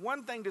 Well, it's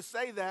one thing to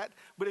say that,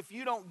 but if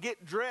you don't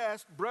get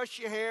dressed, brush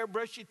your hair,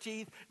 brush your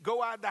teeth,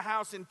 go out the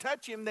house and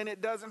touch him, then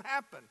it doesn't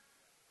happen.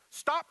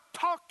 Stop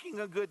talking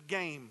a good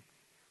game.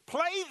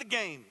 Play the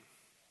game.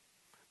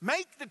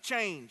 Make the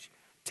change.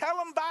 Tell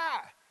them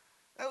bye.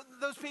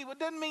 Those people, it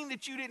doesn't mean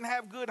that you didn't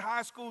have good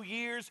high school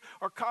years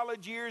or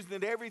college years,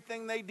 that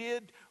everything they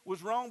did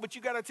was wrong, but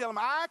you got to tell them,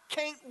 I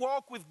can't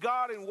walk with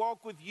God and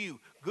walk with you.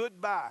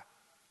 Goodbye.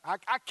 I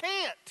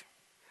can't.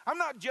 I'm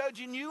not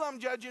judging you, I'm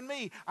judging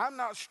me. I'm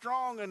not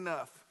strong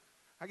enough.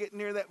 I get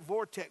near that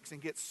vortex and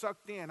get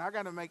sucked in. I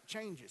got to make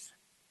changes.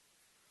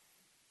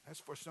 That's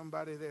for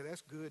somebody there.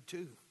 That's good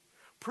too.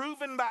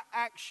 Proven by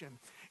action.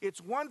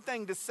 It's one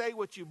thing to say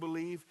what you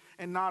believe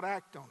and not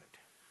act on it.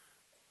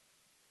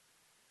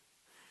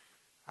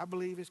 I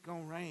believe it's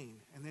going to rain,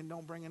 and then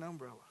don't bring an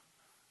umbrella.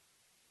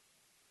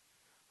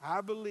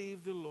 I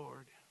believe the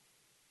Lord,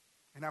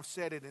 and I've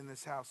said it in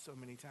this house so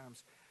many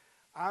times,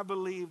 I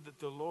believe that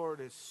the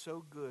Lord is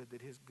so good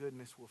that his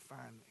goodness will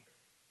find me.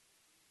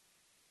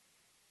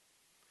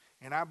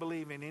 And I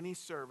believe in any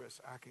service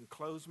I can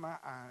close my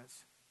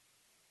eyes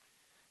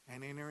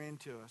and enter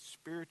into a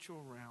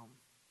spiritual realm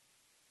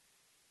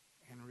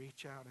and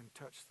reach out and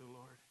touch the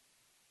Lord.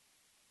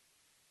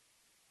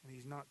 And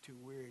he's not too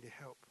weary to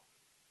help.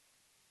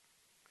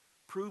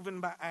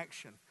 Proven by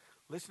action.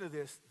 Listen to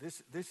this.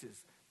 This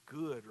is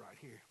good right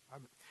here.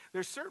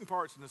 There's certain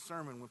parts in the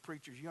sermon when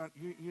preachers,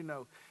 you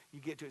know, you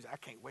get to it, I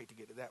can't wait to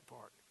get to that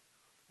part.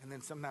 And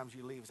then sometimes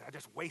you leave and say, I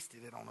just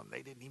wasted it on them.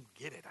 They didn't even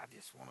get it. I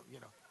just want to,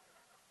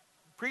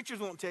 Preachers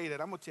won't tell you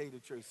that. I'm going to tell you the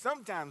truth.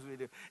 Sometimes we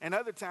do. And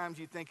other times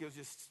you think it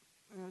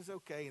was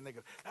okay. And they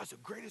go, that's the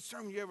greatest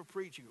sermon you ever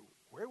preached. You go,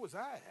 where was I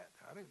at?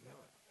 I didn't know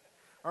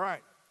it. All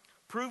right.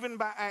 Proven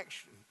by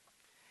action.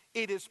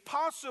 It is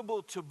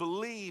possible to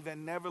believe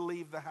and never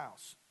leave the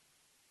house.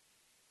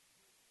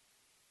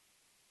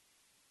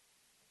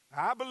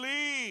 I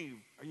believe.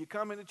 Are you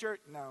coming to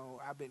church?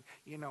 No, I've been,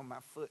 my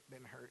foot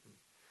been hurting.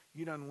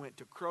 You done went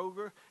to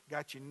Kroger,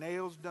 got your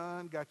nails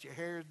done, got your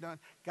hair done,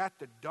 got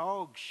the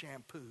dog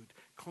shampooed,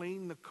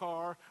 cleaned the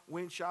car,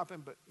 went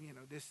shopping, but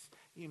this,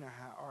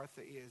 how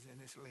Arthur is in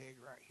this leg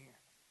right here.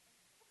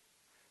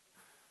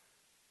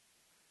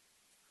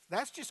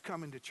 That's just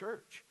coming to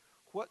church.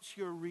 What's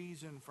your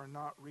reason for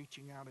not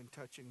reaching out and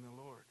touching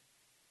the Lord?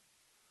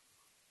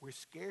 We're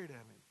scared of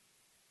him.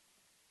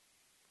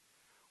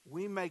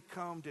 We may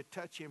come to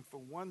touch him for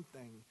one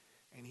thing,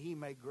 and he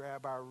may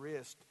grab our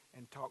wrist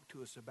and talk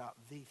to us about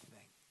the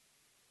thing.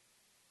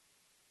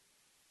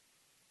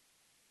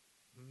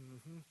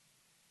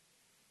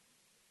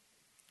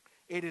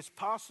 It is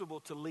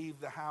possible to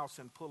leave the house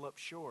and pull up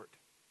short.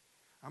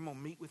 I'm going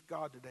to meet with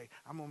God today.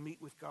 I'm going to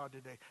meet with God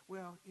today.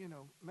 Well,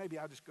 maybe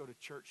I'll just go to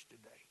church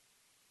today.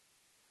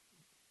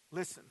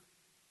 Listen,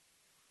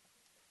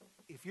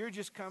 if you're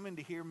just coming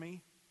to hear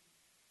me,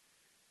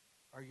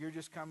 or you're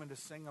just coming to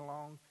sing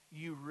along,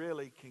 you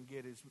really can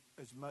get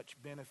as much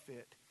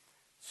benefit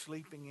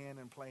sleeping in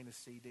and playing a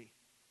CD.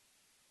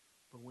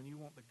 But when you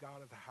want the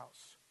God of the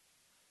house,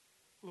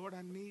 Lord,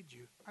 I need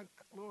you.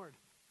 Lord,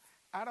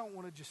 I don't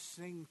want to just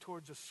sing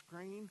towards a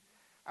screen.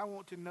 I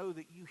want to know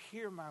that you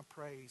hear my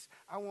praise.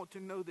 I want to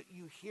know that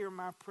you hear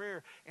my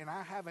prayer. And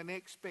I have an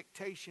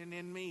expectation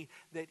in me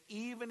that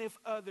even if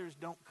others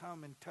don't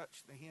come and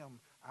touch the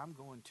hem, I'm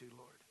going to,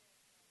 Lord.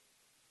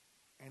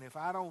 And if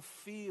I don't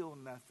feel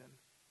nothing,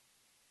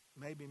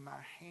 maybe my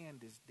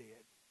hand is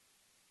dead.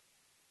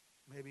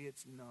 Maybe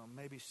it's numb.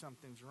 Maybe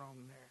something's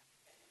wrong there.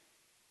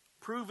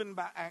 Proven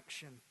by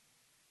action.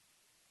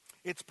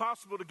 It's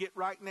possible to get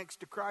right next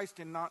to Christ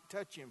and not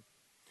touch him.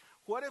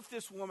 What if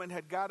this woman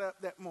had got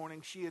up that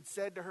morning, she had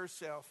said to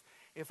herself,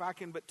 if I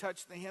can but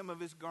touch the hem of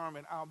his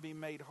garment, I'll be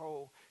made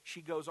whole.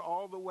 She goes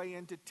all the way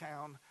into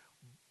town,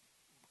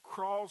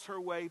 crawls her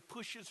way,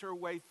 pushes her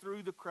way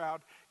through the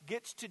crowd,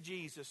 gets to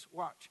Jesus.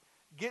 Watch.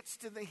 Gets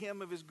to the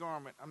hem of his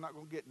garment. I'm not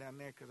going to get down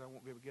there because I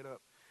won't be able to get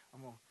up.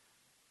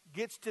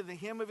 Gets to the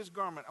hem of his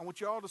garment. I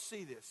want you all to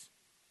see this.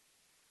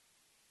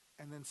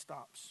 And then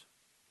stops.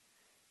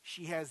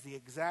 She has the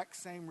exact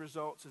same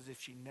results as if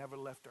she never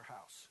left her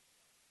house.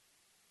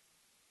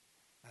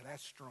 Now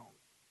that's strong.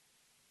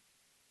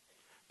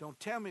 Don't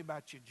tell me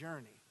about your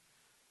journey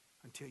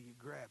until you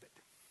grab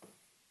it.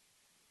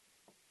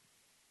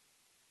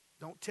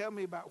 Don't tell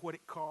me about what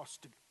it costs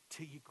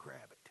till you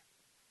grab it.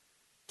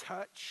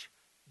 Touch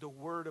the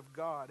Word of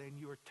God and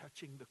you are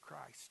touching the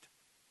Christ.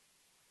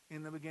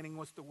 In the beginning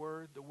was the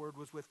Word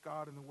was with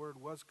God, and the Word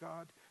was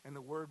God, and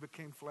the Word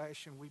became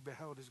flesh, and we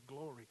beheld his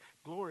glory.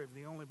 Glory of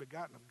the only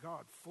begotten of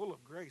God, full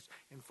of grace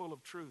and full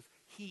of truth.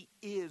 He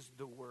is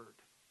the Word.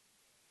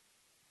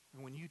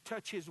 And when you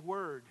touch his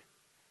Word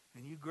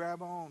and you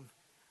grab on,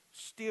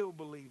 still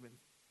believing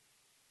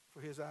for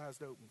his eyes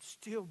to open,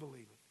 still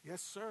believing.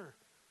 Yes, sir.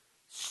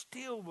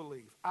 Still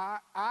believe.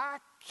 I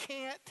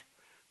can't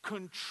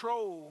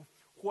control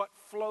what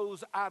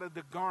flows out of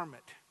the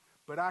garment,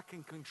 but I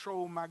can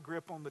control my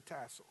grip on the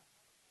tassel.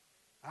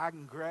 I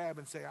can grab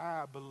and say,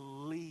 I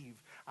believe.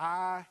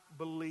 I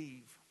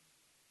believe.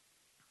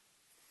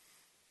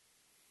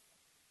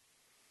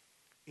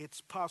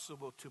 It's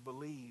possible to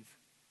believe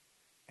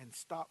and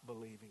stop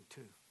believing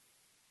too.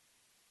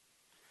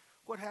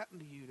 What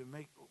happened to you to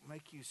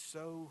make you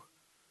so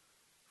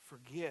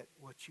forget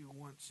what you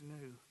once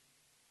knew?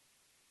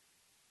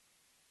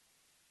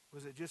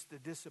 Was it just the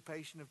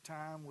dissipation of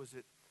time? Was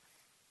it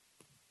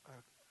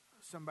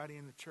somebody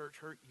in the church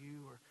hurt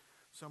you, or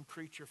some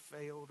preacher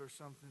failed or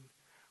something?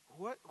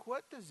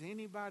 What does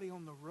anybody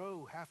on the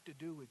row have to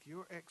do with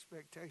your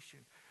expectation?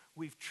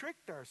 We've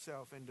tricked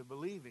ourselves into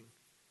believing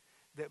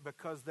that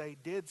because they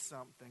did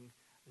something,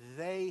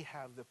 they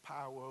have the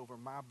power over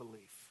my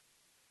belief.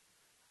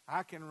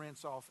 I can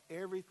rinse off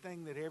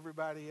everything that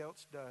everybody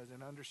else does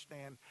and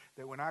understand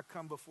that when I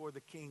come before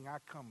the King, I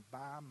come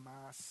by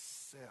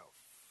myself.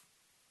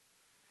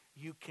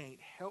 You can't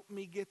help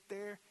me get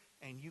there,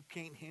 and you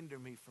can't hinder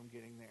me from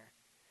getting there.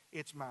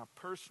 It's my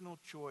personal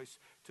choice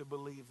to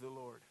believe the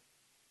Lord.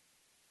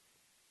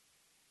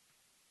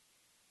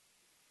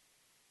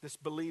 This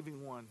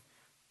believing one,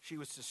 she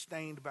was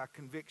sustained by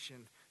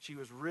conviction. She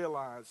was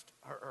realized,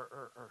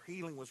 her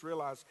healing was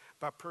realized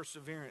by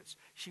perseverance.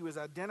 She was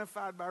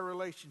identified by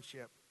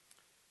relationship.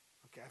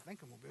 Okay, I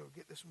think I'm going to be able to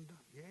get this one done.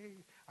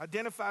 Yay.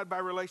 Identified by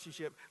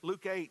relationship.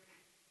 Luke 8,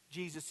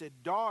 Jesus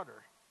said,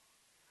 "Daughter,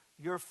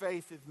 your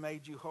faith has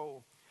made you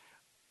whole."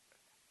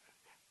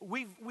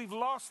 We've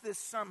lost this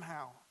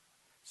somehow.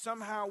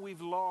 Somehow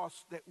we've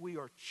lost that we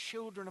are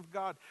children of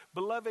God.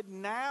 Beloved,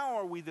 now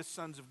are we the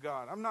sons of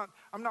God. I'm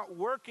not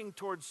working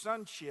towards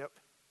sonship.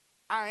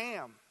 I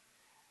am.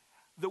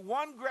 The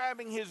one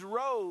grabbing his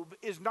robe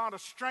is not a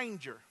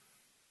stranger.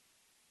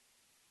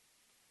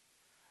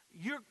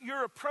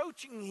 You're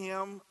approaching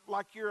him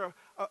like you're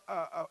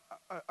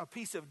a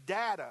piece of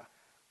data,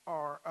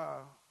 or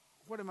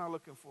what am I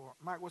looking for?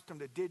 Mike, what's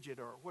the digit,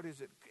 or what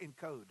is it in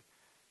code?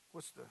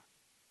 What's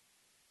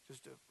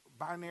just a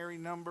binary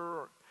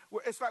number?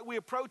 Or it's like we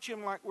approach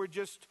him like we're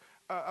just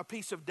a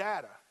piece of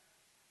data.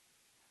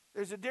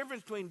 There's a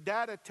difference between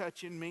data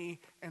touching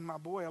me and my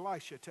boy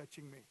Elisha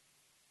touching me.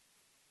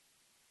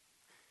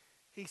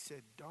 He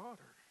said,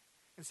 "Daughter."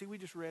 And see, we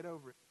just read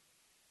over it.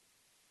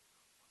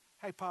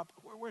 Hey, Pop,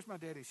 where's my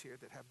daddies here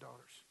that have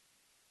daughters?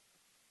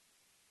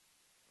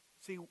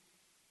 See,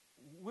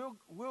 we'll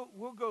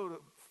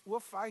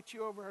fight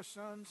you over our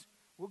sons.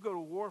 We'll go to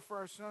war for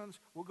our sons.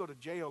 We'll go to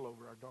jail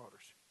over our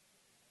daughters.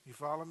 You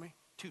follow me?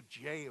 To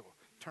jail.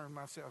 Turn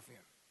myself in.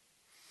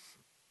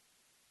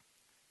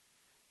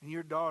 And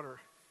your daughter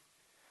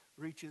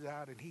reaches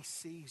out and he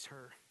sees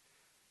her,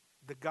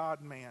 the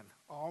God-man,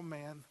 all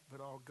man but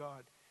all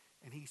God,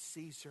 and he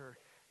sees her.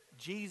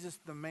 Jesus,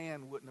 the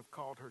man, wouldn't have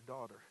called her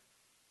daughter.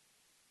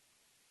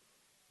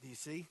 Do you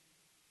see?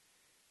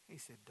 He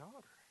said,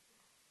 "Daughter,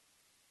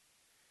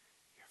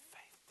 your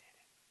faith did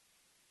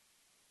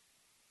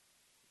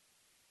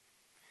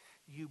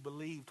it. You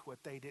believed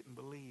what they didn't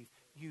believe.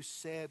 You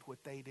said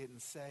what they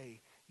didn't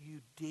say.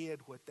 You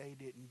did what they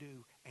didn't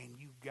do, and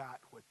you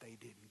got what they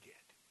didn't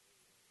get."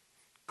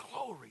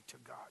 Glory to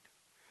God.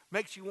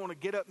 Makes you want to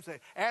get up and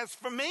say, "As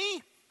for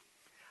me,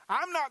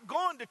 I'm not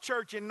going to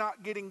church and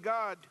not getting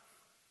God."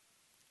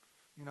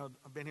 You know,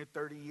 I've been here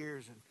 30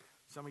 years, and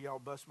some of y'all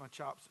bust my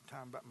chops at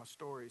times about my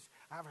stories.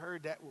 I've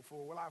heard that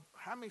before. Well,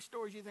 how many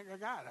stories do you think I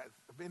got?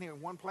 I've been here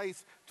in one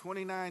place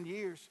 29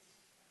 years.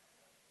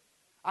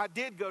 I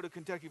did go to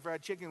Kentucky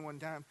Fried Chicken one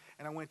time,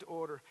 and I went to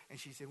order, and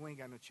she said, "We ain't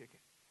got no chicken."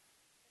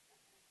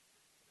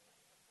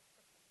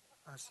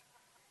 I said,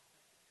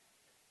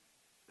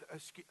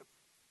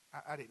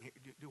 I didn't hear.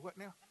 Do what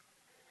now?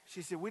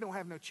 She said, "We don't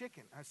have no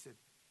chicken." I said,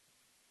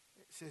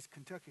 "It says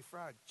Kentucky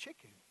Fried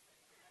Chicken."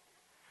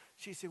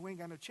 She said, "We ain't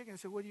got no chicken." I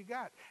said, "What do you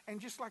got?"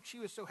 And just like she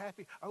was so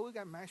happy, "Oh, we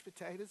got mashed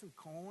potatoes and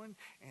corn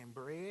and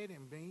bread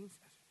and beans."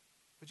 I said,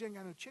 "But you ain't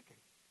got no chicken."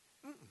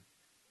 Mm-mm.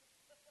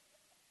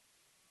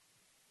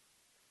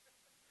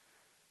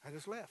 I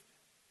just left.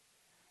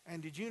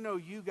 And did you know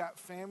you got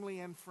family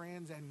and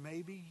friends, and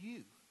maybe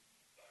you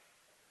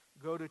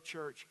go to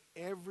church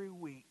every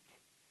week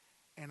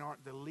and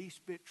aren't the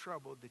least bit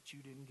troubled that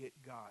you didn't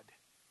get God?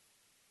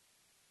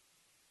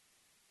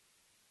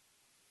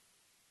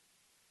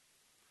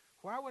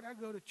 Why would I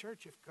go to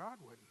church if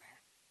God wasn't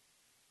there?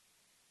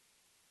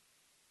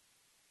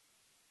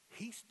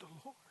 He's the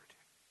Lord.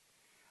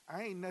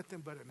 I ain't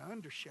nothing but an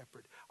under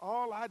shepherd.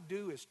 All I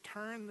do is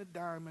turn the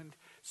diamond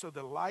so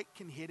the light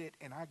can hit it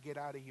and I get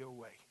out of your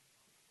way.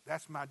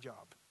 That's my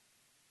job,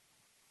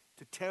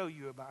 to tell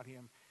you about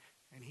him.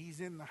 And he's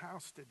in the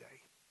house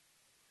today.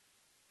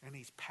 And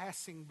he's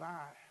passing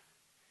by.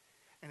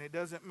 And it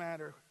doesn't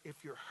matter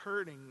if you're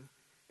hurting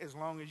as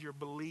long as you're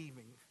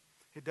believing.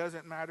 It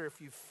doesn't matter if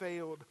you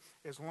failed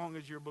as long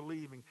as you're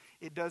believing.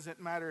 It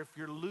doesn't matter if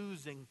you're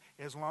losing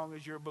as long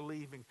as you're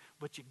believing.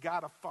 But you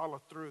got to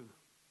follow through.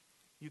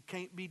 You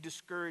can't be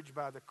discouraged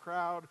by the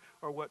crowd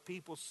or what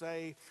people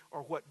say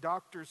or what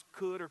doctors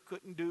could or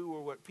couldn't do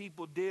or what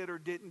people did or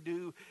didn't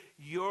do.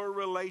 Your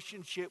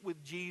relationship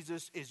with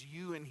Jesus is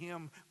you and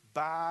him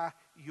by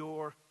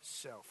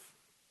yourself.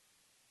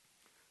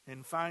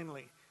 And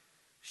finally,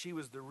 she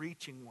was the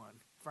reaching one.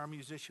 If our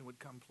musician would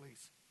come,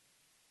 please.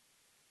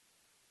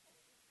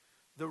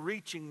 The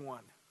reaching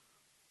one.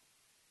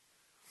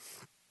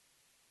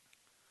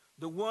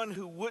 The one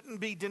who wouldn't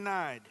be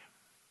denied.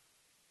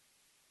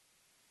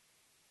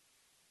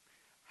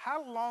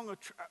 How long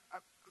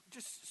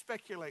just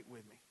speculate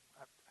with me.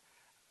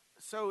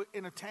 So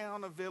in a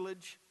town, a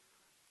village,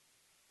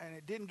 and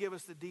it didn't give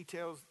us the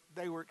details,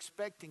 they were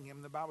expecting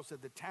him. The Bible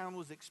said the town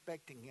was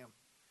expecting him.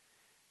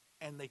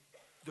 And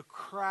the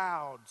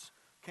crowds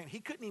came. He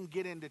couldn't even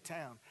get into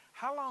town.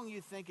 How long do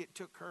you think it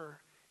took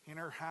her in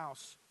her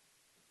house,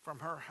 from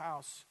her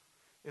house,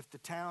 if the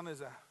town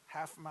is a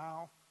half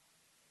mile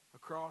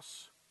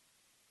across,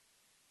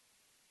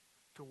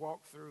 to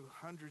walk through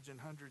hundreds and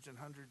hundreds and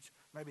hundreds,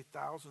 maybe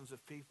thousands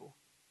of people?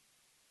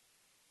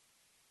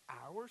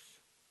 Hours?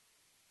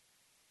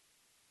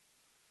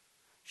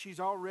 She's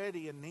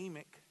already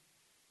anemic.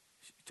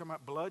 She's talking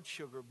about blood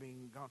sugar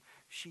being gone.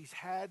 She's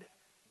had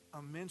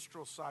a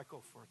menstrual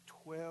cycle for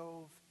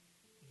 12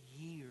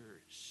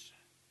 years.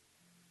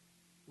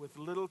 With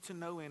little to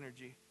no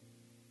energy,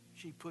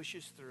 she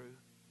pushes through.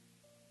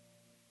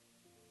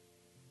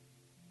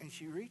 And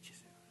she reaches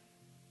him.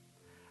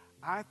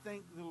 I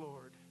think the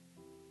Lord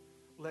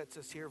lets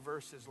us hear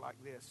verses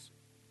like this,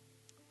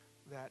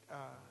 that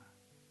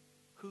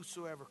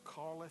whosoever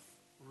calleth,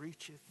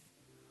 reacheth,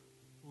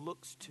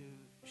 looks to,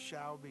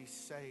 shall be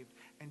saved.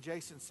 And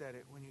Jason said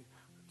it, when you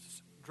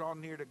draw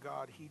near to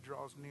God, he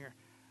draws near.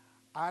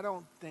 I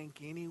don't think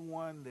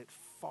anyone that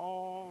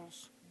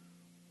falls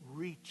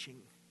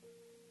reaching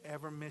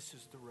ever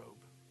misses the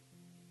robe.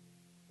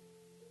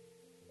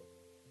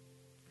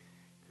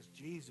 Because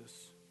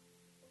Jesus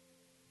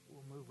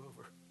will move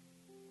over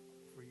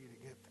for you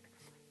to get there.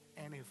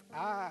 And if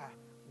I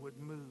would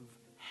move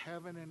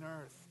heaven and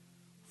earth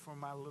for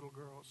my little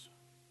girls,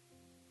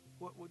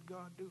 what would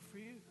God do for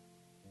you?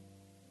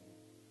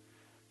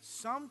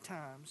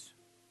 Sometimes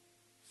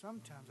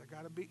I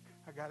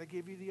gotta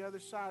give you the other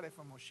side if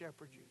I'm gonna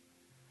shepherd you.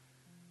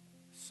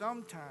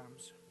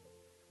 Sometimes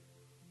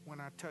when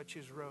I touch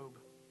his robe,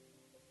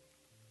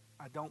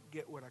 I don't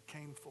get what I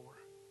came for,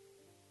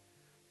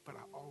 but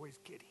I always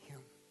get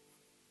him.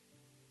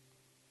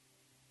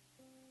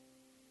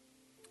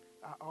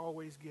 I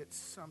always get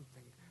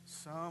something,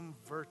 some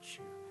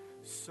virtue,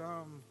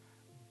 some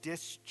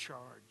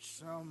discharge,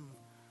 some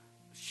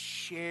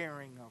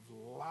sharing of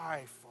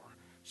life or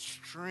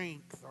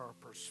strength or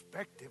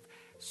perspective.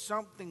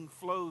 Something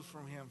flows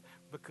from him,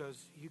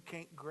 because you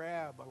can't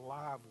grab a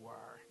live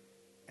wire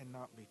and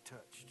not be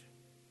touched.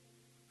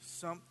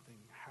 Something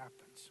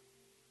happens.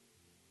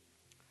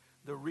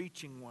 The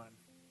reaching one,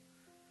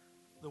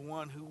 the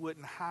one who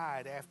wouldn't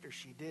hide after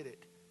she did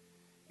it.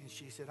 And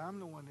she said, I'm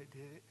the one that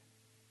did it.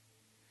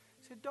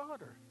 I said,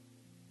 daughter,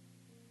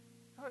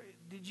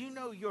 did you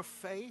know your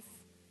faith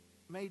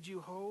made you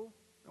whole?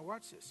 Now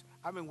watch this.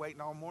 I've been waiting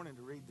all morning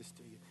to read this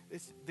to you.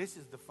 This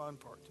is the fun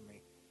part to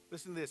me.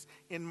 Listen to this.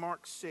 In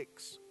Mark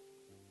 6.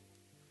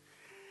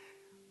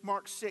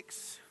 Mark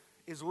 6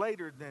 is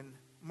later than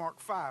Mark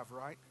 5,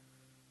 right?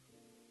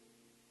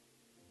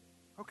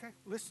 Okay,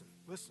 listen.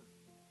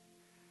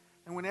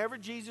 And whenever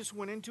Jesus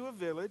went into a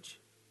village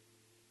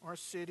or a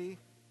city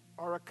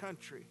or a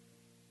country,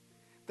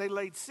 they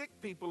laid sick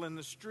people in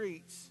the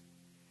streets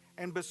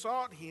and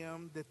besought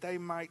him that they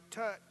might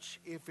touch,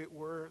 if it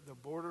were, the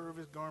border of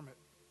his garment.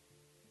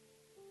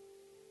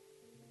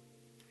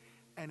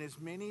 And as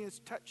many as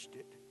touched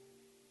it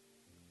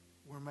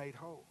were made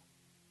whole.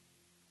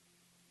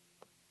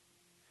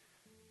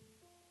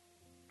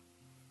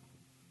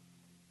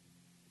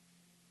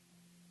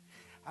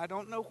 I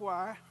don't know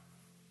why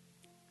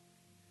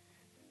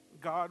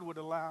God would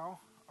allow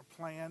or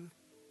plan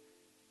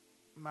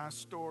my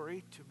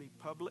story to be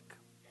public,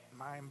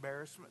 my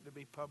embarrassment to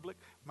be public,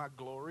 my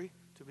glory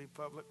to be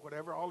public,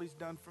 whatever all he's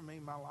done for me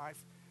in my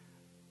life.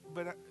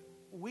 But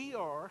we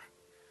are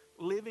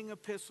living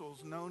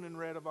epistles known and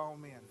read of all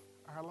men.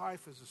 Our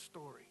life is a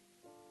story.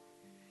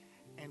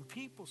 And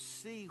people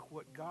see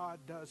what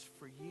God does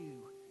for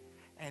you,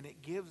 and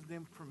it gives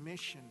them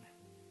permission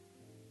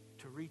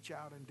to reach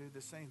out and do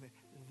the same thing.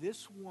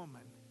 This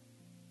woman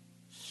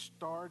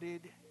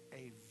started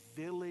a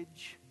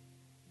village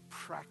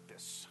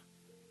practice.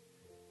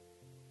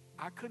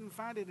 I couldn't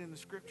find it in the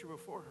scripture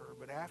before her,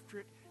 but after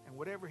it, and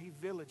whatever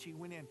village he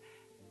went in,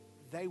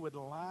 they would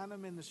line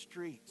them in the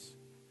streets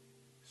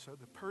so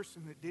the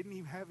person that didn't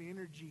even have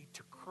energy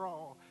to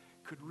crawl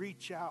could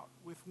reach out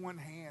with one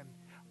hand,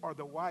 or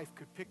the wife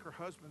could pick her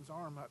husband's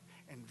arm up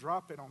and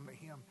drop it on the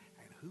hem,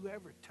 and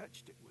whoever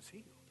touched it was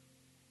healed.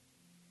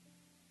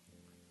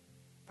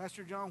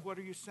 Pastor John, what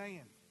are you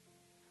saying?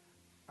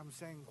 I'm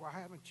saying, why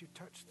haven't you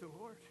touched the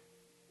Lord?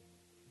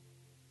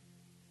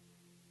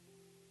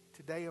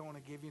 Today I want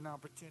to give you an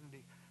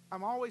opportunity.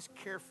 I'm always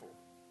careful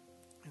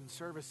in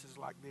services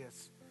like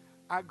this.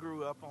 I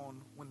grew up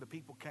on when the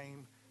people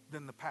came,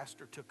 then the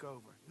pastor took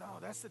over. No,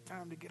 that's the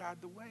time to get out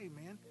of the way,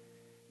 man.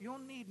 You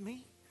don't need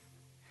me.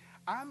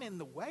 I'm in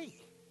the way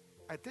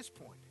at this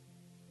point.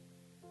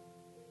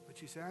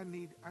 But you say, I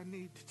need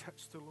to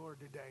touch the Lord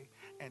today.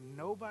 And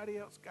nobody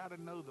else got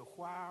to know the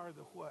why or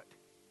the what.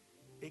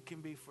 It can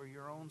be for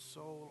your own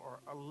soul or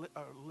a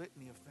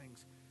litany of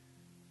things.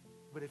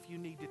 But if you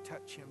need to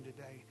touch him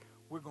today,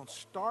 we're going to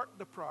start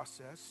the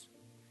process.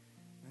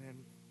 And in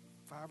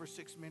 5 or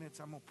 6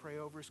 minutes, I'm going to pray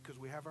over us because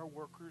we have our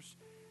workers.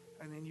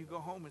 And then you go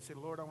home and say,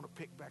 Lord, I want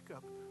to pick back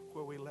up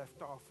where we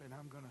left off. And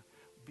I'm going to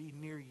be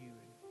near you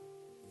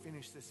and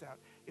finish this out.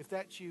 If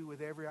that's you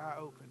with every eye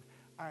open,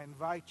 I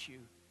invite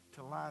you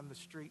to line the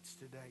streets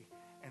today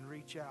and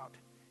reach out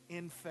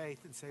in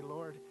faith and say,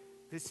 Lord,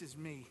 this is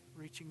me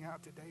reaching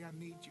out today. I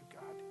need you,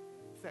 God.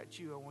 If that's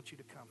you, I want you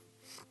to come.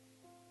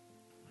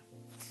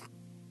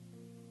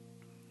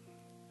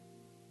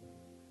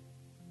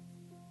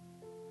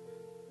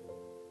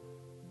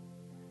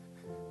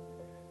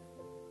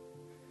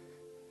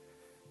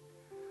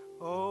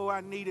 Oh,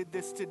 I needed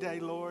this today,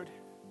 Lord.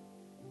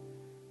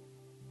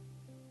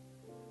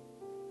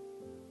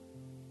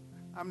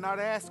 I'm not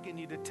asking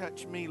you to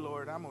touch me,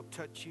 Lord. I'm going to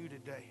touch you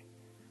today.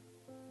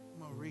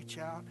 I'm going to reach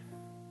out.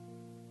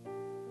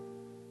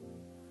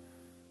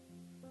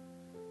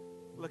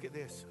 Look at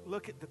this.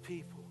 Look at the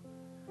people.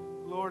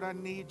 Lord, I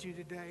need you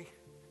today.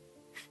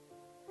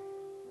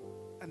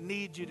 I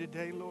need you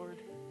today,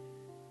 Lord.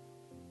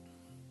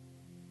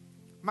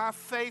 My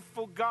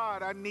faithful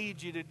God, I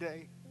need you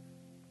today.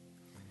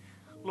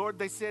 Lord,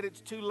 they said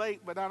it's too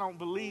late, but I don't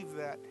believe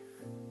that.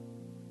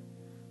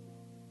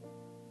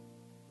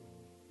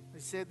 They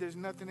said there's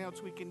nothing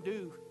else we can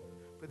do,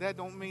 but that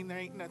don't mean there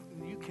ain't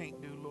nothing you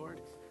can't do, Lord.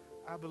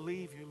 I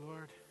believe you,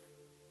 Lord.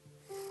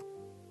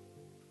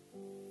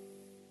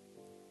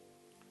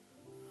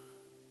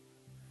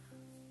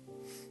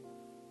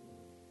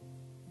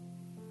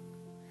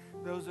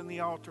 Those in the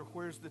altar,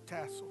 where's the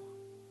tassel?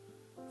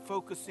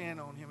 Focus in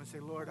on him and say,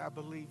 Lord, I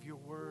believe your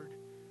word.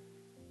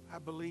 I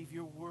believe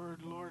your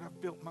word, Lord.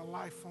 I've built my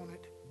life on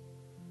it.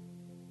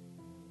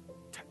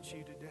 Touch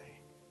you today.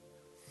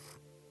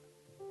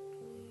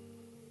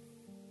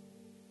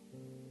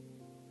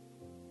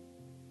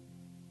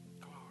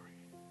 Glory.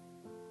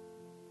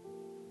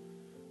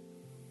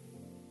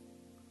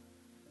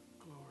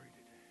 Glory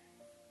today.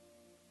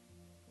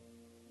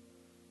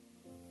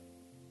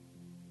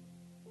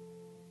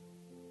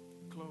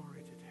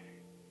 Glory today.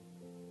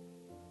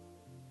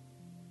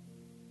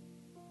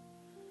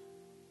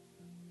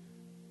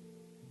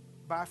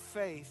 By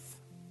faith,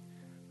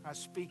 I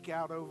speak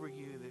out over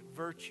you that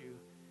virtue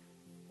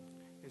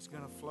is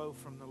going to flow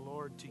from the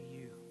Lord to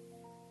you.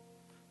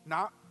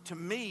 Not to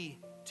me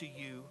to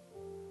you,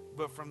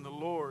 but from the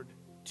Lord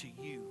to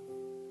you.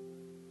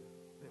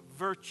 That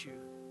virtue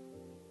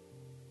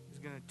is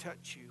going to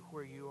touch you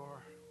where you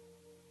are.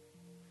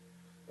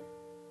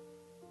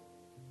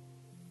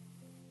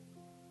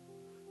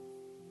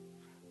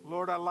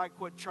 Lord, I like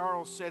what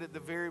Charles said at the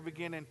very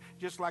beginning.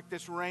 Just like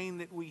this rain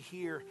that we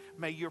hear,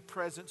 may your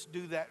presence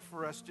do that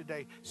for us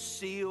today.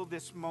 Seal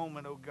this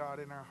moment, oh God,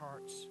 in our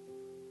hearts.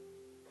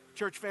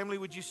 Church family,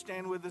 would you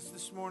stand with us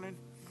this morning?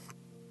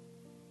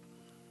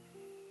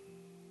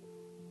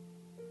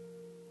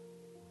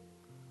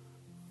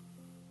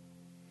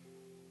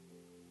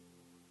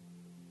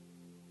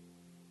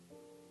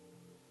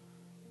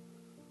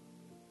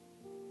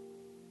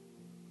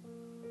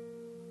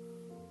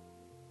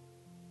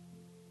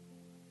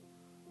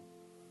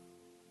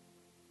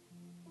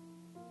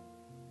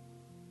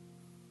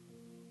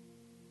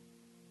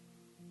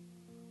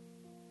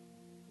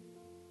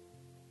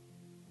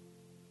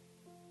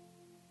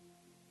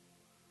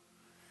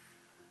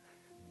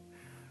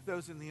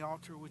 Those in the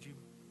altar, would you,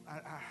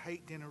 I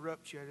hate to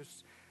interrupt you.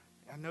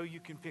 I know you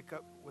can pick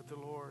up with the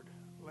Lord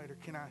later.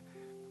 Can I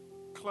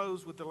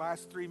close with the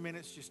last 3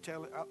 minutes? Just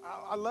tell it.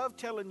 I love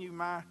telling you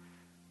my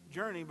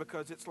journey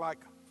because it's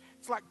like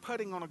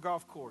putting on a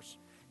golf course.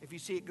 If you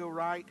see it go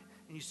right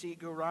and you see it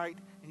go right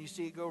and you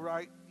see it go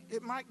right,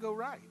 it might go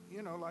right.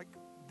 You know, like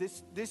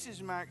this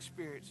is my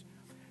experience.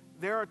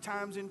 There are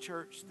times in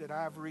church that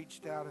I've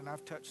reached out and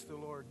I've touched the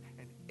Lord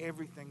and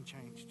everything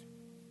changed.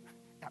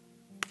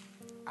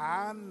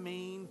 I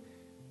mean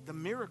the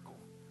miracle,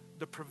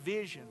 the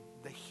provision,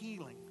 the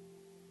healing,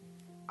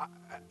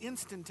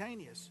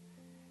 instantaneous.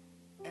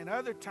 And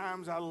other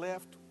times I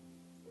left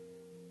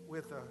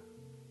with a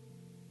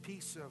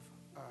piece of,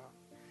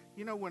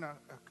 you know when a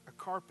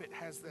carpet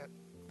has that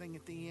thing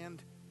at the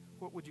end,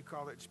 what would you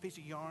call it? It's a piece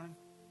of yarn.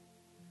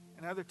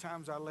 And other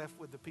times I left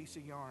with the piece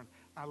of yarn.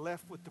 I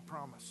left with the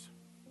promise.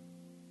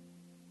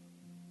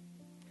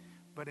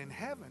 But in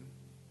heaven,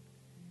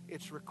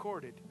 it's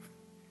recorded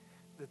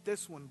that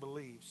this one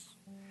believes.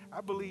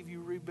 I believe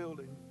you're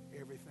rebuilding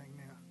everything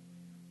now.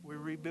 We're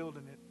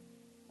rebuilding it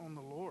on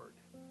the Lord.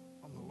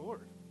 On the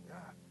Lord.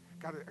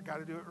 God, I got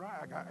to do it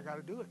right. I got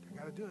to do it. I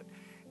got to do it.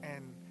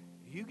 And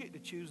you get to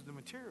choose the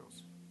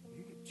materials.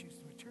 You get to choose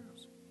the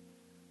materials.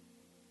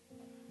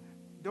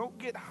 Don't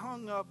get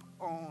hung up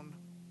on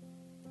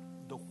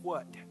the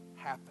what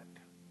happened.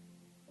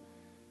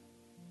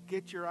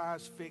 Get your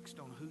eyes fixed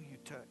on who you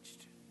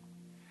touched.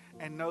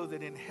 And know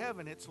that in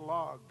heaven it's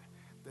logged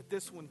that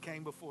this one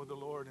came before the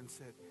Lord and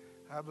said,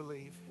 I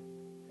believe.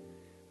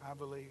 I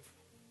believe.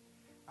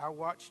 I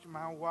watched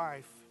my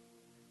wife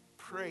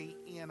pray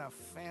in a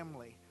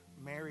family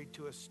married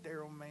to a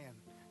sterile man.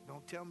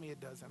 Don't tell me it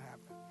doesn't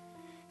happen.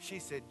 She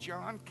said,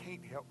 John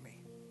can't help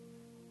me,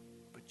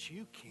 but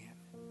you can.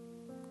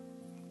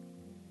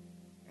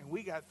 And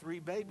we got 3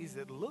 babies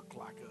that look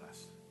like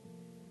us.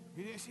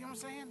 You see what I'm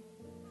saying?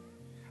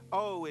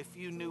 Oh, if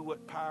you knew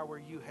what power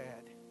you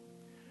had.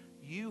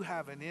 You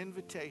have an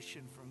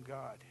invitation from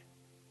God.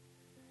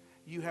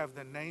 You have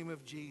the name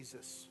of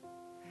Jesus.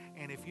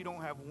 And if you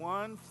don't have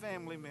one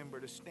family member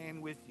to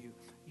stand with you,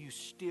 you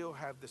still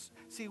have this.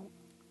 See,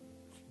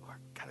 I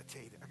got to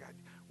tell you,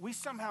 we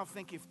somehow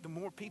think if the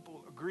more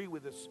people agree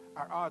with us,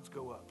 our odds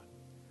go up.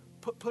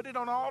 Put it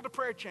on all the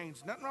prayer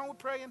chains. Nothing wrong with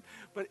praying.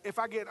 But if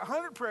I get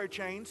 100 prayer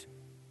chains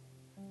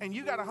and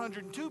you got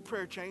 102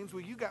 prayer chains,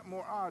 well, you got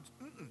more odds.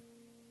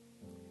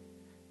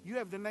 You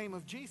have the name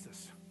of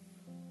Jesus.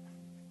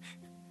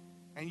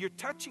 And you're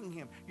touching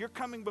him. You're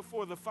coming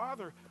before the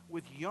Father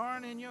with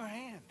yarn in your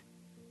hand.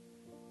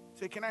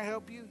 Say, can I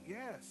help you?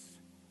 Yes.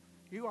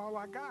 You all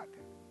I got.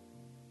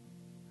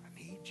 I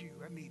need you.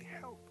 I need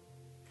help.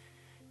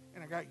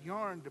 And I got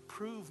yarn to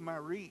prove my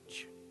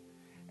reach.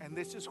 And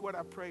this is what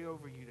I pray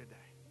over you today.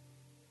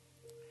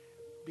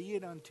 Be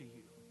it unto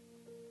you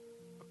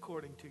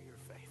according to your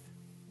faith.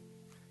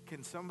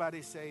 Can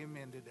somebody say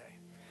amen today?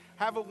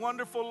 Have a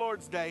wonderful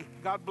Lord's Day.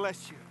 God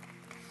bless you.